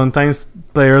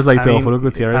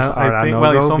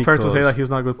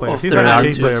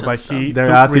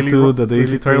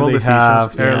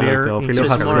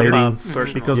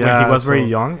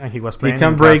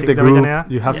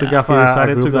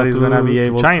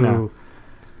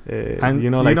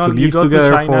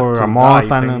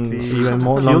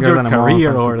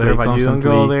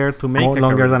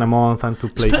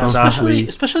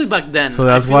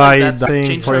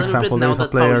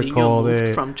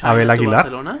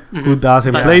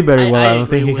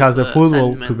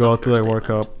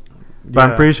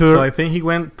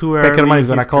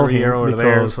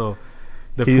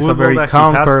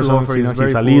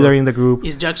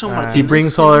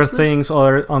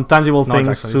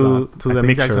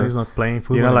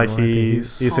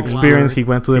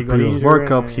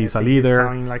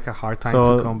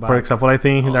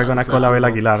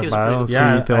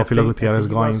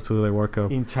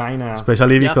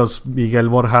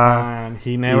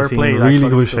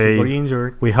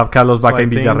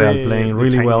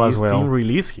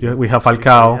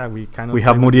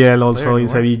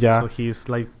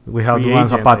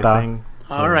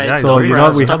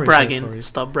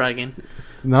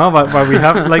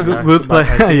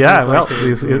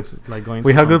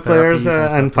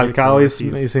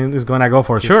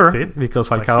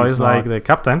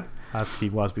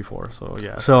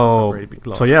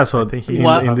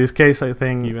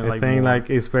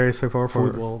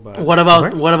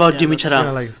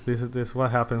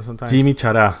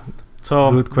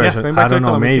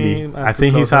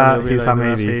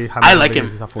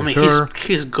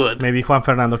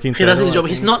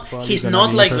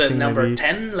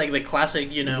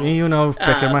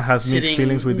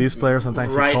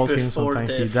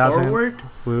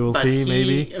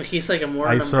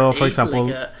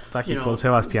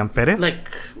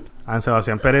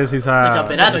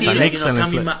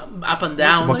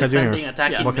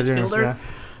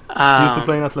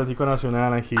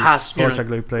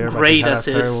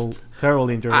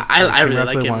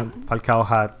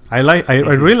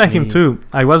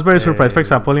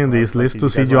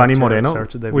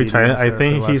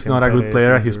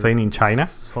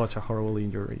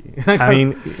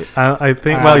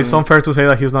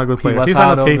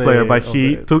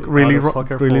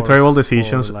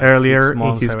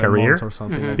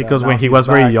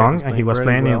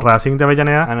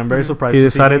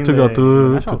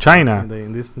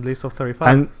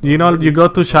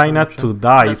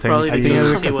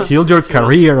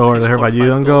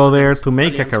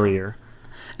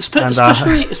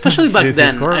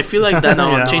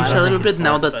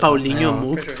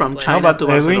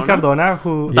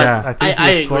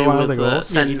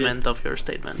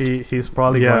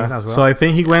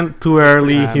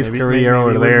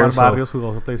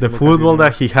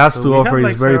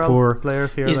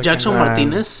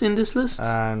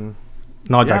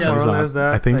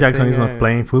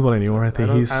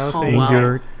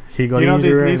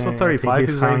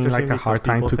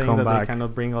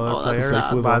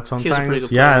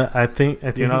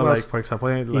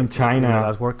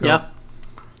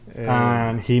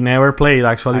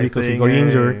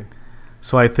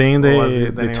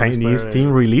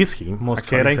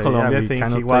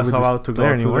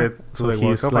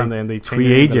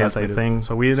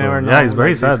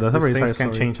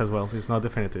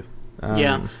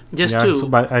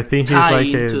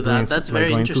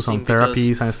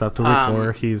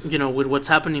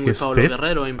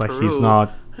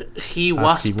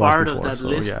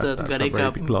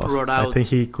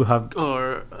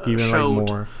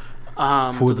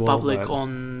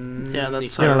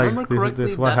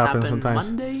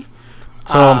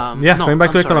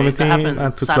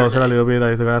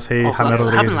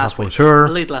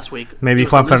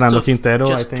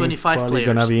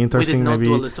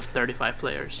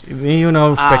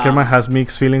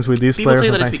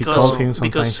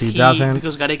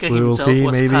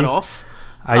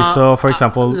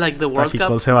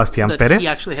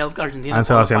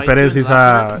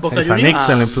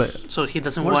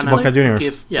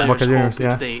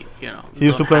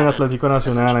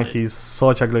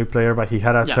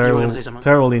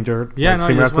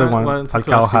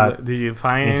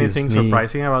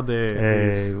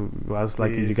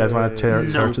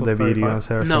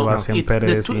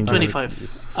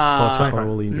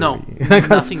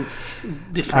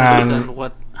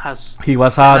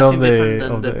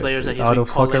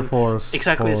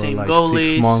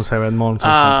 6 months, 7 months, or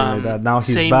something like that. Now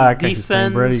he's back and he's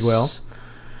playing very well.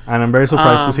 And I'm very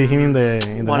surprised to see him in the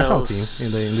national team.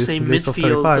 In this Same list of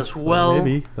midfield 35. as well. So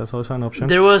maybe that's also an option.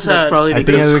 There was probably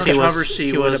because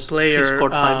controversy with a player, he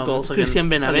scored 5 goals Christian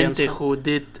Benavente, Alianza. who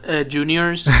did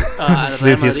juniors at Did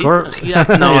Real he score?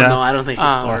 Madrid. No, I don't think he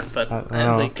scored. But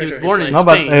he was born in No,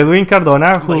 but Spain. Edwin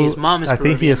Cardona, who His mom is I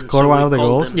think he Peruvian, scored so one we of the called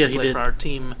goals. him to play for our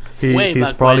team.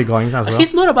 He's probably going as well.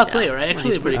 He's not a bad player. I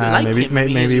actually pretty really good. like him.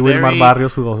 Maybe Wilmar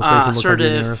Barrios, who also plays in Boca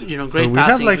assertive, Juniors. great So we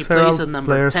passing. have, like, He plays several at number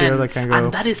players here 10, that can go.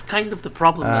 and that is kind of the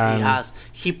problem that he has.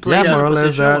 He plays more in or a less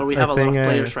position that. where we I have a lot of think,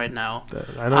 players right now.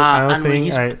 I don't and when think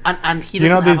he's and he you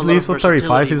know, doesn't this have a lot list of of 35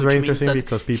 versatility, is which very means interesting that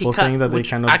because he people can't- think that they which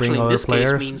cannot actually bring in other this case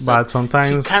players, means but that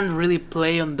sometimes he can't really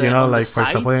play on the like the for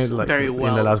example, sides like very well.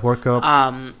 in the last World Cup.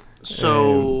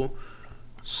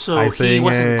 So I he think,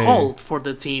 wasn't called for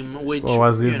the team, which what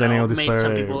was this, the name of this made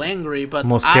some player? people angry. But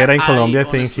Mosquera in Colombia, I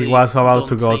think he honestly was about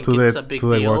to don't go think to it's the a big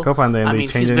World Cup, and then I they mean,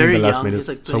 changed he's it in very the last young. minute. He's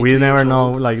like So we 22 never years know.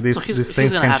 old. Like So these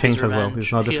things gonna can have his change as well. revenge.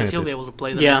 It's not He'll definitive. be able to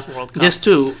play the Yeah. next World Cup. Just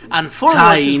to and tie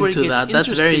forwards is where it into gets that,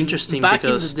 that's very interesting back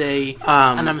because, in the day,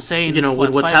 and and I'm saying,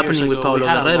 with what's happening with Paulo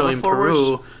Guerrero in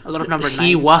Peru, a lot of number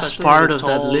he 9s, was especially part the of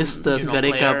that tall, list that player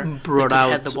Gareca brought that could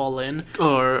out head the ball in.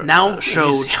 or Now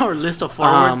showed our list of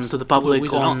forwards to the public we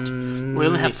do not. on. We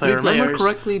only have if 3 I remember players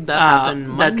correctly, that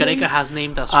happened that Monday? Gareca has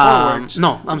named as forwards.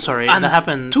 No, I'm sorry, and that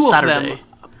happened 2 Saturday. of them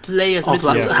play as Of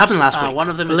last- midfielders. happened last week. One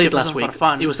of them is Late Jefferson last week.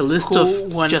 Farfan, It was a list who,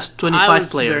 of when just I 25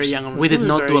 was players. very young, We did he was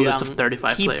not do a very list of young.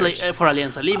 35 he players. played for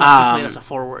Alianza Lima. He played as a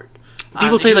forward.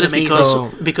 People say that it's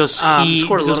amazing. because he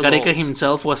scored a lot of Gareca goals.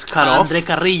 himself was cut off. Andre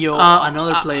Carrillo,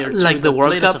 another player, like the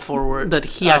World Cup forward that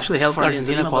he actually helped for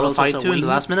Argentina Argentina, but also qualify as a to in the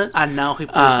wing. last minute. And now he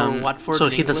plays for Watford. So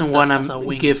in he doesn't England want as a to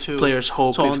wing give too. players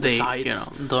hope So if on the they sides.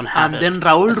 don't have And it. then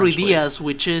Raúl essentially.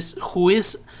 Ruiz, who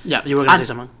is You were gonna say an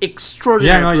something.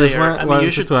 extraordinary Yeah, no, just player. I mean, you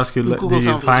wanted should to ask you, Google did some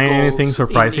you of his find goals. anything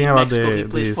surprising in about Mexico, he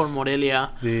plays this? for Morelia.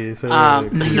 This, He's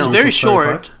no. very list of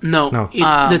short. 35? No, No.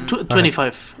 it's the Um,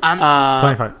 25. And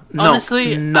 25. No,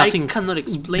 honestly, nothing I cannot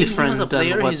explain him different as a than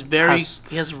player. what He's very has-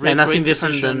 he has and nothing great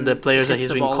different precision, than the players that hits he's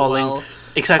the been ball calling. well.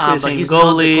 Exactly the But same he's not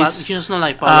the goalies. he's not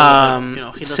like Paulo, he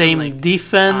doesn't Same like,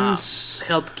 defense.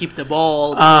 help keep the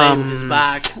ball, play with his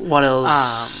back, What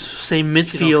else? Same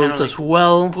midfield kinda as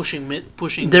well.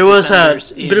 pushing. There was a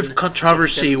defenders bit of in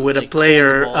controversy so he with a can,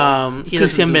 player, hold the ball. He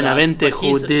Christian doesn't do that, Benavente, but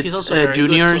who did he's also very good.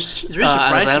 juniors So it's really at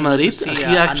surprising Real Madrid. to see He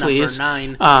a actually number is.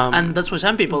 9. And that's what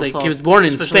some people like, thought. he was born in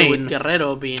especially Spain, with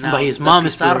Guerrero being but out, his that mom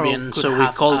is Pizarro Peruvian, could so we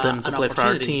have, called him to an play for our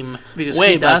opportunity. team Because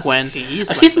way he back does, when. he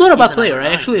is He's not a bad he's player. number I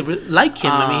 9. actually like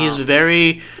him. I mean, he's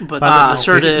very but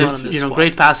assertive. he's not on this squad.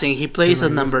 Great passing. He plays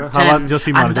at number How about 10,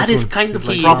 Josimar? and that is Just kind of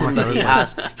like the problem that Josimar. he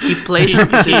has. He plays in a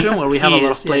position where we have a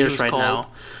lot of players right now.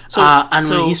 So, and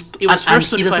so when he's it was and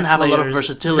first he doesn't 25 have a lot of players.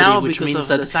 versatility, Now, which because means of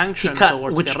that the sanction he can,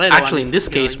 towards which Guerrero, actually and in this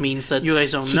you know, case means that you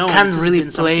guys don't he know, can this has really been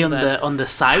play something on the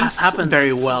has sides happened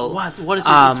very well. What is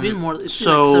it? It's been more. It's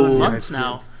been like 7 months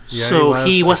now. Yeah, So it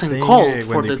he was, wasn't I think, called when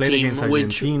for they the played team, against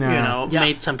which Argentina,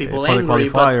 made some people for the angry.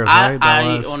 But qualifiers, right? That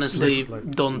I was honestly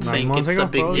like don't 9 think months it's ago, a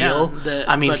big probably? deal. Yeah,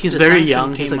 I mean, but he's the very sanction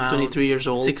young. He's came like out 23 years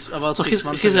old. about So 6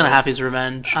 months he's gonna ago. have his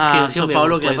revenge. So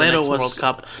Paulo Guerrero was was World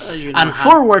Cup. and And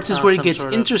forwards is where it gets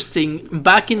interesting.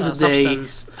 Back in the day,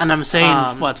 substance. and I'm saying,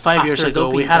 5 years after ago,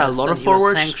 we doping had a test lot and of he was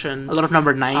forwards, sanctioned. a lot of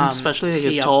number 9s, especially like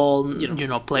a tall,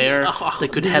 player that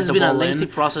could head the ball lengthy in.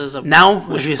 process of Now,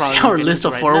 if you see our list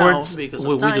of forwards, we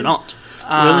do not.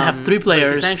 We only have 3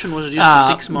 players the sanction was reduced to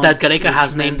 6 months, that Gareca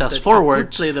has named as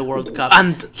forwards, play the World Cup,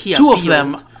 and he 2 of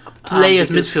them appealed, play as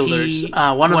because midfielders.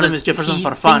 he One of them is Jefferson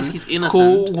Farfan,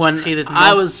 who, when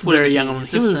I was very young,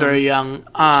 he was very young.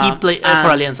 He played for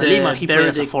Alianza Lima. He played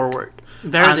as a forward.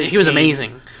 He was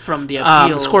amazing. From the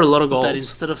appeal, scored a lot of goals. That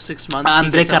instead of 6 months,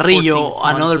 Andre Carrillo,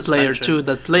 another player too,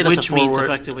 that played as a which means forward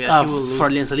effectively that he will for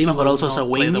lose- Alianza Lima, he but will also as a not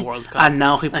play wing. the World Cup. And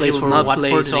now he And he plays will for not Watford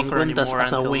play in soccer England as anymore a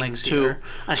until wing next too. year.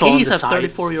 And So on he's the a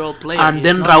sides. 34-year-old player. And He's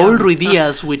then not Raúl young. Ruiz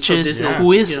Diaz, which So is this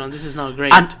is this is not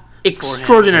great. an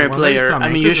extraordinary him. player. I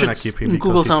mean, you Flamenco's should gonna keep him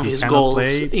Google because some if of he his cannot goals.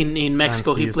 play, In Mexico,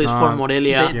 and he he's plays for not-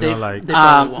 Morelia. They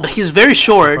But he's very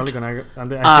short. Probably gonna,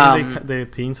 and I think the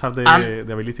teams have the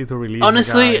ability to release.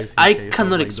 Honestly, guys in I case of,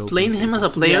 cannot like, explain doping him as a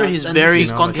cases. player. Yeah, He's and very his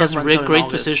he contract has runs out in great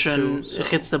August position, too, so-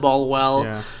 hits the ball well.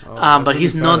 Yeah. But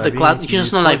he's really not sad. the I class. think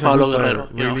He's not such like a Paulo good player. Guerrero.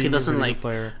 You know, he Really, doesn't really like good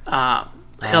player.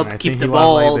 help I keep think the he was,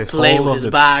 ball, like, the play soul with of his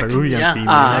the back. Peruvian Yeah, team.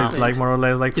 exactly. It's like more or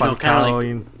less like You know, kinda Falcao like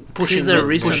in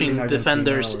pushing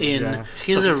defenders in.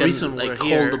 He's the reason like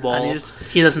hold the ball.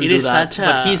 He doesn't do that,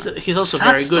 but he's also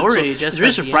very good. So it's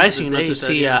very surprising to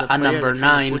see a number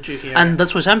 9, and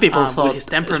that's what some people thought,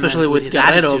 especially with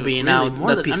Guerrero being out,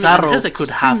 that Pizarro could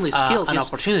have an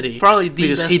opportunity. Probably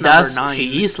because he does.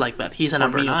 He is like that. He's a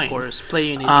number 9, of course,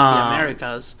 playing in the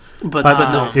Americas. But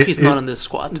no, he's not on this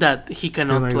squad. That he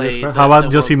cannot play. How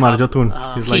about Josimar Jotun?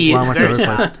 He's like one of my favorite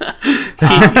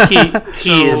players.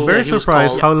 He is very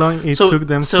surprised how long it took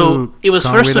them to it was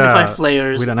first 25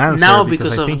 players. Now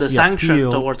because of the sanction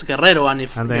towards Guerrero, and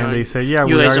if they say, yeah,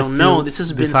 you guys don't know, this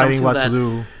has been something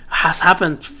that has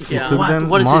happened.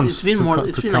 What is it? It's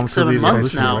been like 7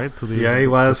 months now. Right? It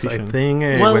was. I think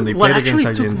when they what played actually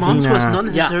against took Argentina, months was not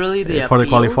necessarily the for the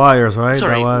qualifiers, right?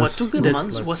 Sorry, what took the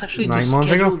months was actually to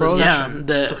schedule the session.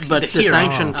 But the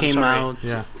sanction came out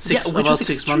about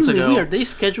 6 months ago. Weird. They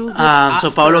scheduled it.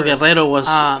 So Paulo Guerrero was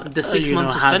the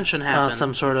 6-month suspension happened.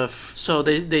 Some sort of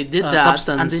they did that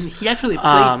substance, and then he actually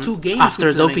played 2 games after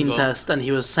a doping test, and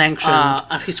he was sanctioned.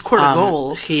 And he scored a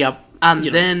goal. And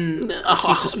then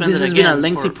he suspended. This has been a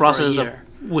lengthy process.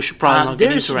 We should probably not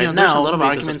get into right now. There's a lot of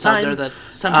arguments out there that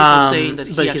some people saying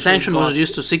that but his sanction was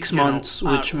reduced to 6 months,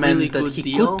 which meant that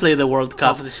he could play the World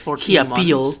Cup. He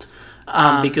appealed.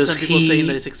 Because he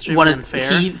wanted,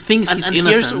 he thinks he's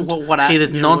innocent. He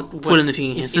did not put anything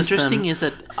in his system. Interesting is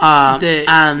that the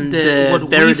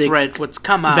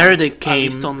verdict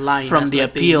came from the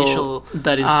appeal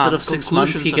that instead of 6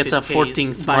 months he gets a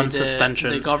 14th month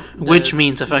suspension, which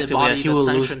means effectively that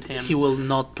he will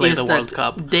not play the World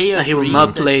Cup. He will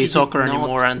not play soccer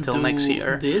anymore until next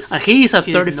year. And he is a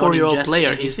 34-year-old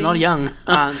player. He's not young.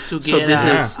 So this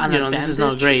is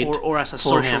not great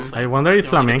for him. I wonder if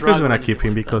Flamenco is going to keep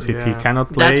him, because if he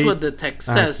cannot play, that's what the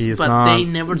text says, but they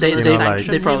never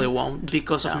they probably won't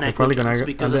because of negligence.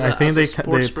 Because I think the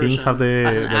teams have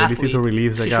the ability to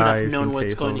release the guys in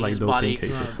case of like doping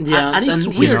cases. And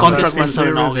his contract runs out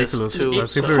in August too.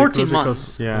 14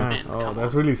 months.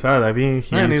 That's really sad. I mean,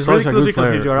 he's such a good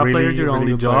player. If you're a player, your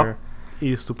only job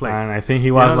is to play. And I think he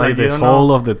was like the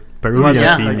soul of the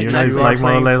Peruvian team. Exactly. It's like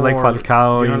more or less like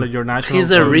Falcao. Your national he's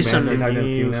the reason.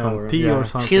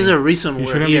 He's the reason we're here.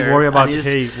 You shouldn't be worried about,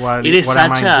 hey, what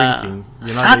am I drinking?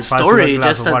 Sad story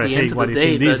just at the end of the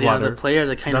day that the player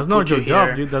that kind of put you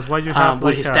here. That's why you have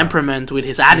with his temperament, with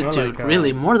his attitude,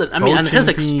 really more than and he's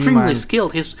extremely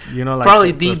skilled. He's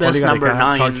probably the best number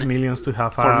 9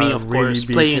 for me, of course,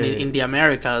 playing in the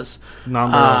Americas.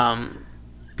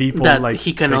 People that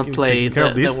he cannot play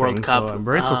the World Cup. So I'm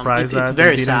very surprised that it's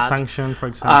very they didn't sad. Sanction, for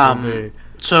example,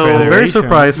 I'm very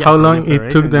surprised how long it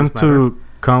took them to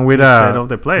come with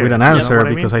an answer,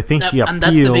 because I think he appealed. And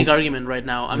that's the big argument right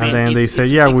now. I mean, and then they say,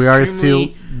 we are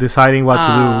still deciding what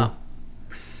to do.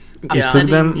 It took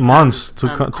them months to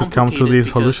come to this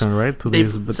solution, right? To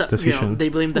this decision. They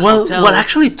blame the hotel. What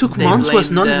actually took months was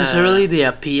not necessarily the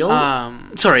appeal.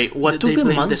 What took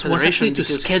them months was actually to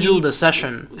schedule the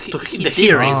session, the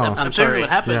hearings. I'm sorry,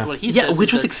 what happened. What he says,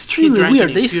 which was extremely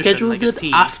weird. They scheduled it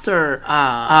after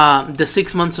the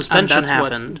 6-month suspension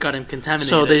happened. Got him contaminated.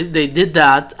 So they did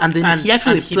that, and then he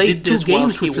actually played 2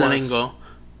 games with Flamengo,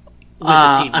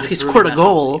 and he scored a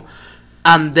goal,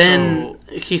 and then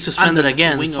he suspended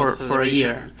again for a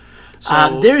year.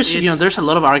 There's a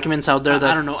lot of arguments out there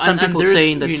that some people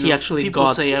saying that he actually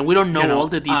got we don't know all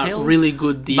the details, a really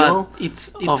good deal.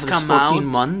 It's come 14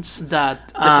 months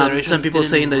that some people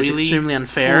saying that it's extremely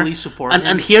unfair.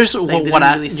 And here's what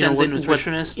is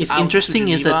interesting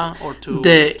is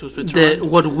that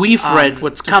what we've read,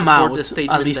 what's come out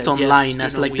at least online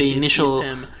as like the initial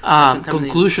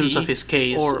conclusions of his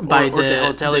case by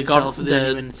the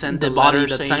body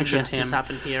that sanctioned him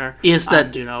is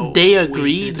that they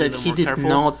agree that he did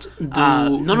not do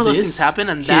none of those things happen,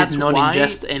 and he did not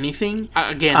ingest anything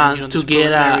again to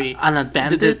get an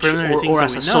advantage or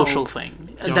as a social thing.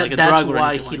 That's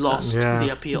why he lost the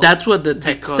appeal. That's what the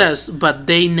text says, but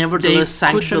they nevertheless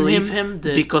sanctioned him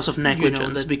because of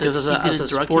negligence. Because as a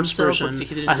sports person,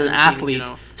 as an athlete,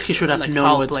 he should have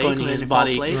known what's going in his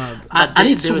body. And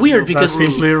it's weird because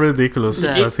that's simply ridiculous.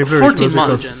 14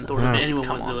 months, or anyone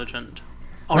was diligent.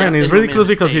 And it's ridiculous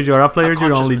because if you're a player,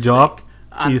 your only job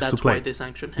is to play.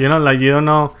 You don't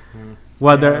know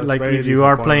what they're like if you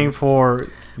are playing for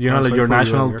your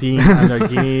national team and they're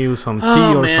giving you some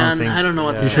tea or something. I don't know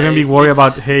what to say. You shouldn't be worried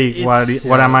about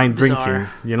what am I drinking?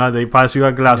 They pass you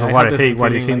a glass of water. Hey,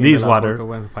 what is in this water?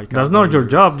 That's not your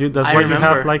job. That's why you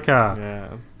have like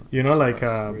a like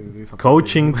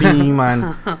coaching team and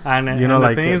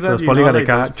like the Sport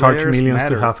Liga charge millions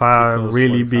to have a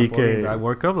really big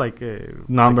World Cup,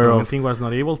 number of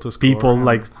people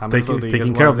like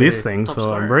taking care of these things.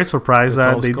 So I'm very surprised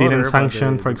that they didn't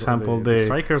sanction, for example, the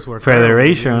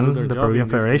federation, the Peruvian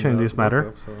federation in this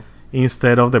matter,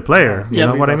 instead of the player. You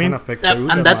know what I mean?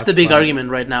 And that's the big argument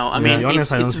right now. I mean,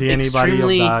 it's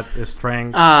extremely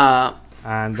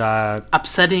and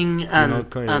upsetting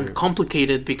and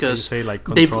complicated because they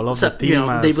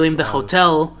blame the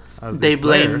hotel, they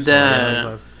blame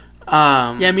the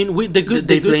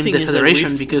they blame the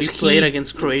federation because he played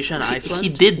against Croatia and Iceland. He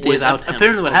did this without him.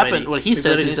 Apparently, what happened, what he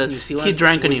says is that he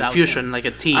drank an infusion like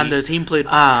a tea, and the team played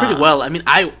pretty well. I mean,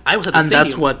 I was at the stadium,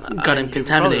 and that's what got him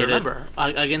contaminated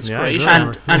against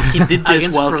Croatia, and he did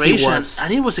this while he was,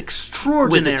 and it was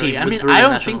extraordinary. I mean, I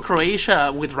don't think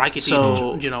Croatia with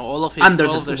Rakitic, all of his under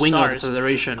the wing of the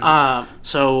federation,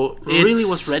 so it really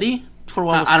was ready. For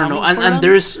what I don't know, and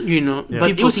there's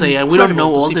but people say we don't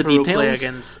know all the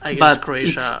details, but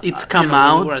it's come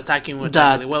out that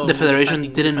the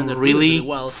federation didn't really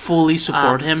fully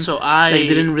support him. So they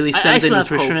didn't really send the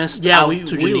nutritionist out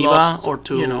to Geneva or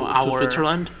to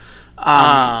Switzerland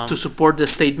to support the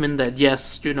statement that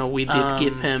yes, we did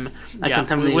give him a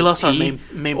contaminated we lost our main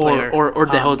player, or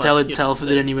the hotel itself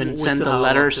didn't even send a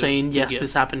letter saying yes,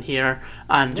 this happened here,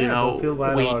 and we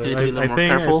need to be a little more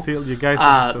careful.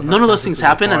 None of those things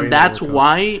happen, and that's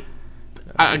why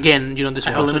again, this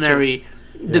preliminary.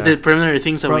 The preliminary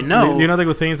things that we know, the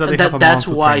good things that that's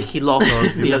why he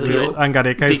lost the appeal. And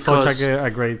Gareca is such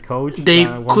a great coach. They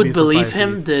could believe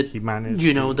him that he managed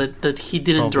that he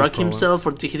didn't drug himself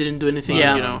or he didn't do anything.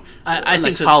 I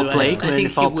think foul play. I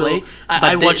think foul play.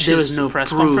 I watched his no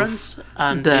press conference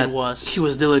and that he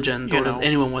was diligent, or that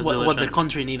anyone was diligent, what the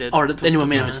country needed, or that anyone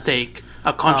made a mistake,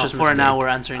 a conscious mistake, for an hour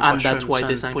answering questions, and that's why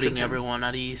they're putting everyone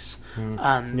at ease.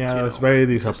 And it's very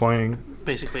disappointing.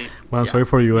 Basically, well, sorry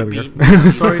for you, Edgar.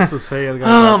 Sorry to say, Edgar.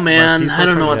 Oh man, I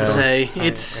don't know what to say.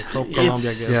 It's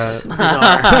bizarre.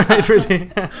 It really.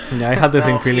 I had the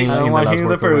same feeling in the last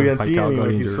World Peruvian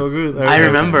team. He's so good. I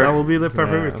remember. That will be the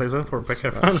perfect replacement for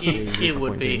Pekka. He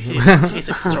would be. He's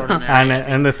extraordinary.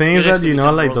 And the thing is that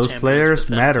like those players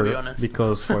matter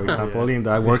because, for example, in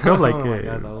that World Cup,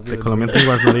 the Colombian team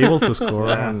was not able to score,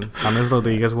 and James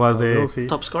Rodriguez was the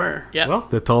top scorer. Yeah, well,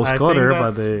 the top scorer,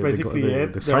 but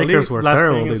the strikers were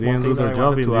terrible. They didn't do their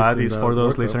job. To add is for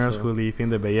those listeners who live in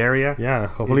the Bay Area. Yeah,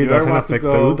 hopefully it doesn't affect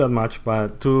Peru that much.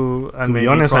 But to be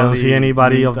honest, I don't see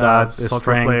anybody of that strength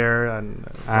player and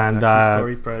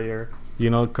storied player.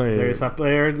 There is a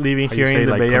player living here in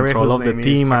the Bay Area who of the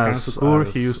team as Sukur.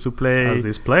 He used to play as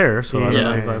this player. So I don't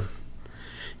know if that's.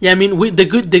 Yeah, I mean, the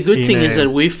good thing is that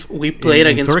we played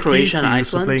against Turkey, Croatia and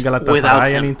Iceland without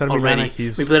him already.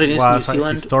 We played against New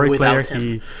Zealand without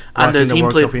him, and the team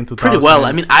played pretty well.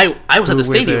 I mean, I was at the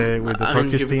stadium. I mean,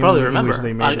 you probably remember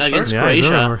against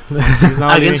Croatia,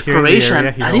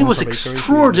 and it was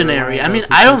extraordinary. I mean,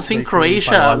 I don't think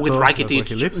Croatia with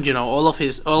Rakitic, all of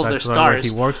their stars,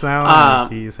 he works now.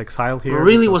 He's exiled here.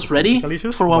 Really was ready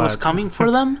for what was coming for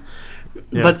them.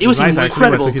 Yeah, but it was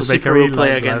incredible to see Peru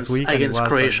play against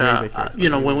Croatia.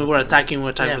 When we were attacking, we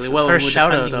attacked really well. First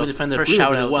shout out, we defended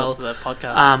really well. The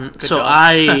podcast. So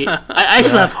I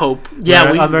still have hope.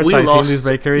 Yeah, we lost. This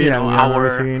bakery, and we are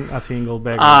receiving a single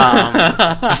bag.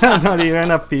 Not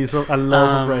even a piece of a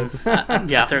loaf of bread.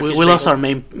 Yeah, we lost our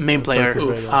main player.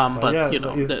 But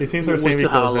it's interesting we still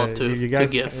have a lot to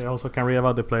give. You also can read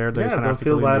about the player. There's an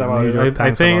article bad about it.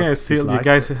 I think still you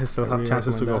guys still have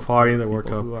chances to go far in the World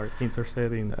Cup.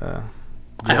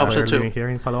 I hope so too. Here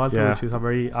in Palo Alto, which is a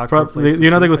very awkward place.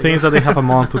 The good thing is that they have a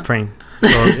month to train.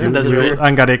 And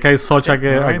Gareca is such a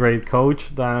great coach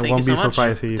that won't be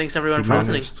surprised if Thanks everyone for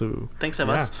listening. Thanks,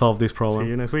 Evas. Solve this problem. See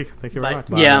you next week. Thank you very much.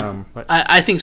 Yeah, I think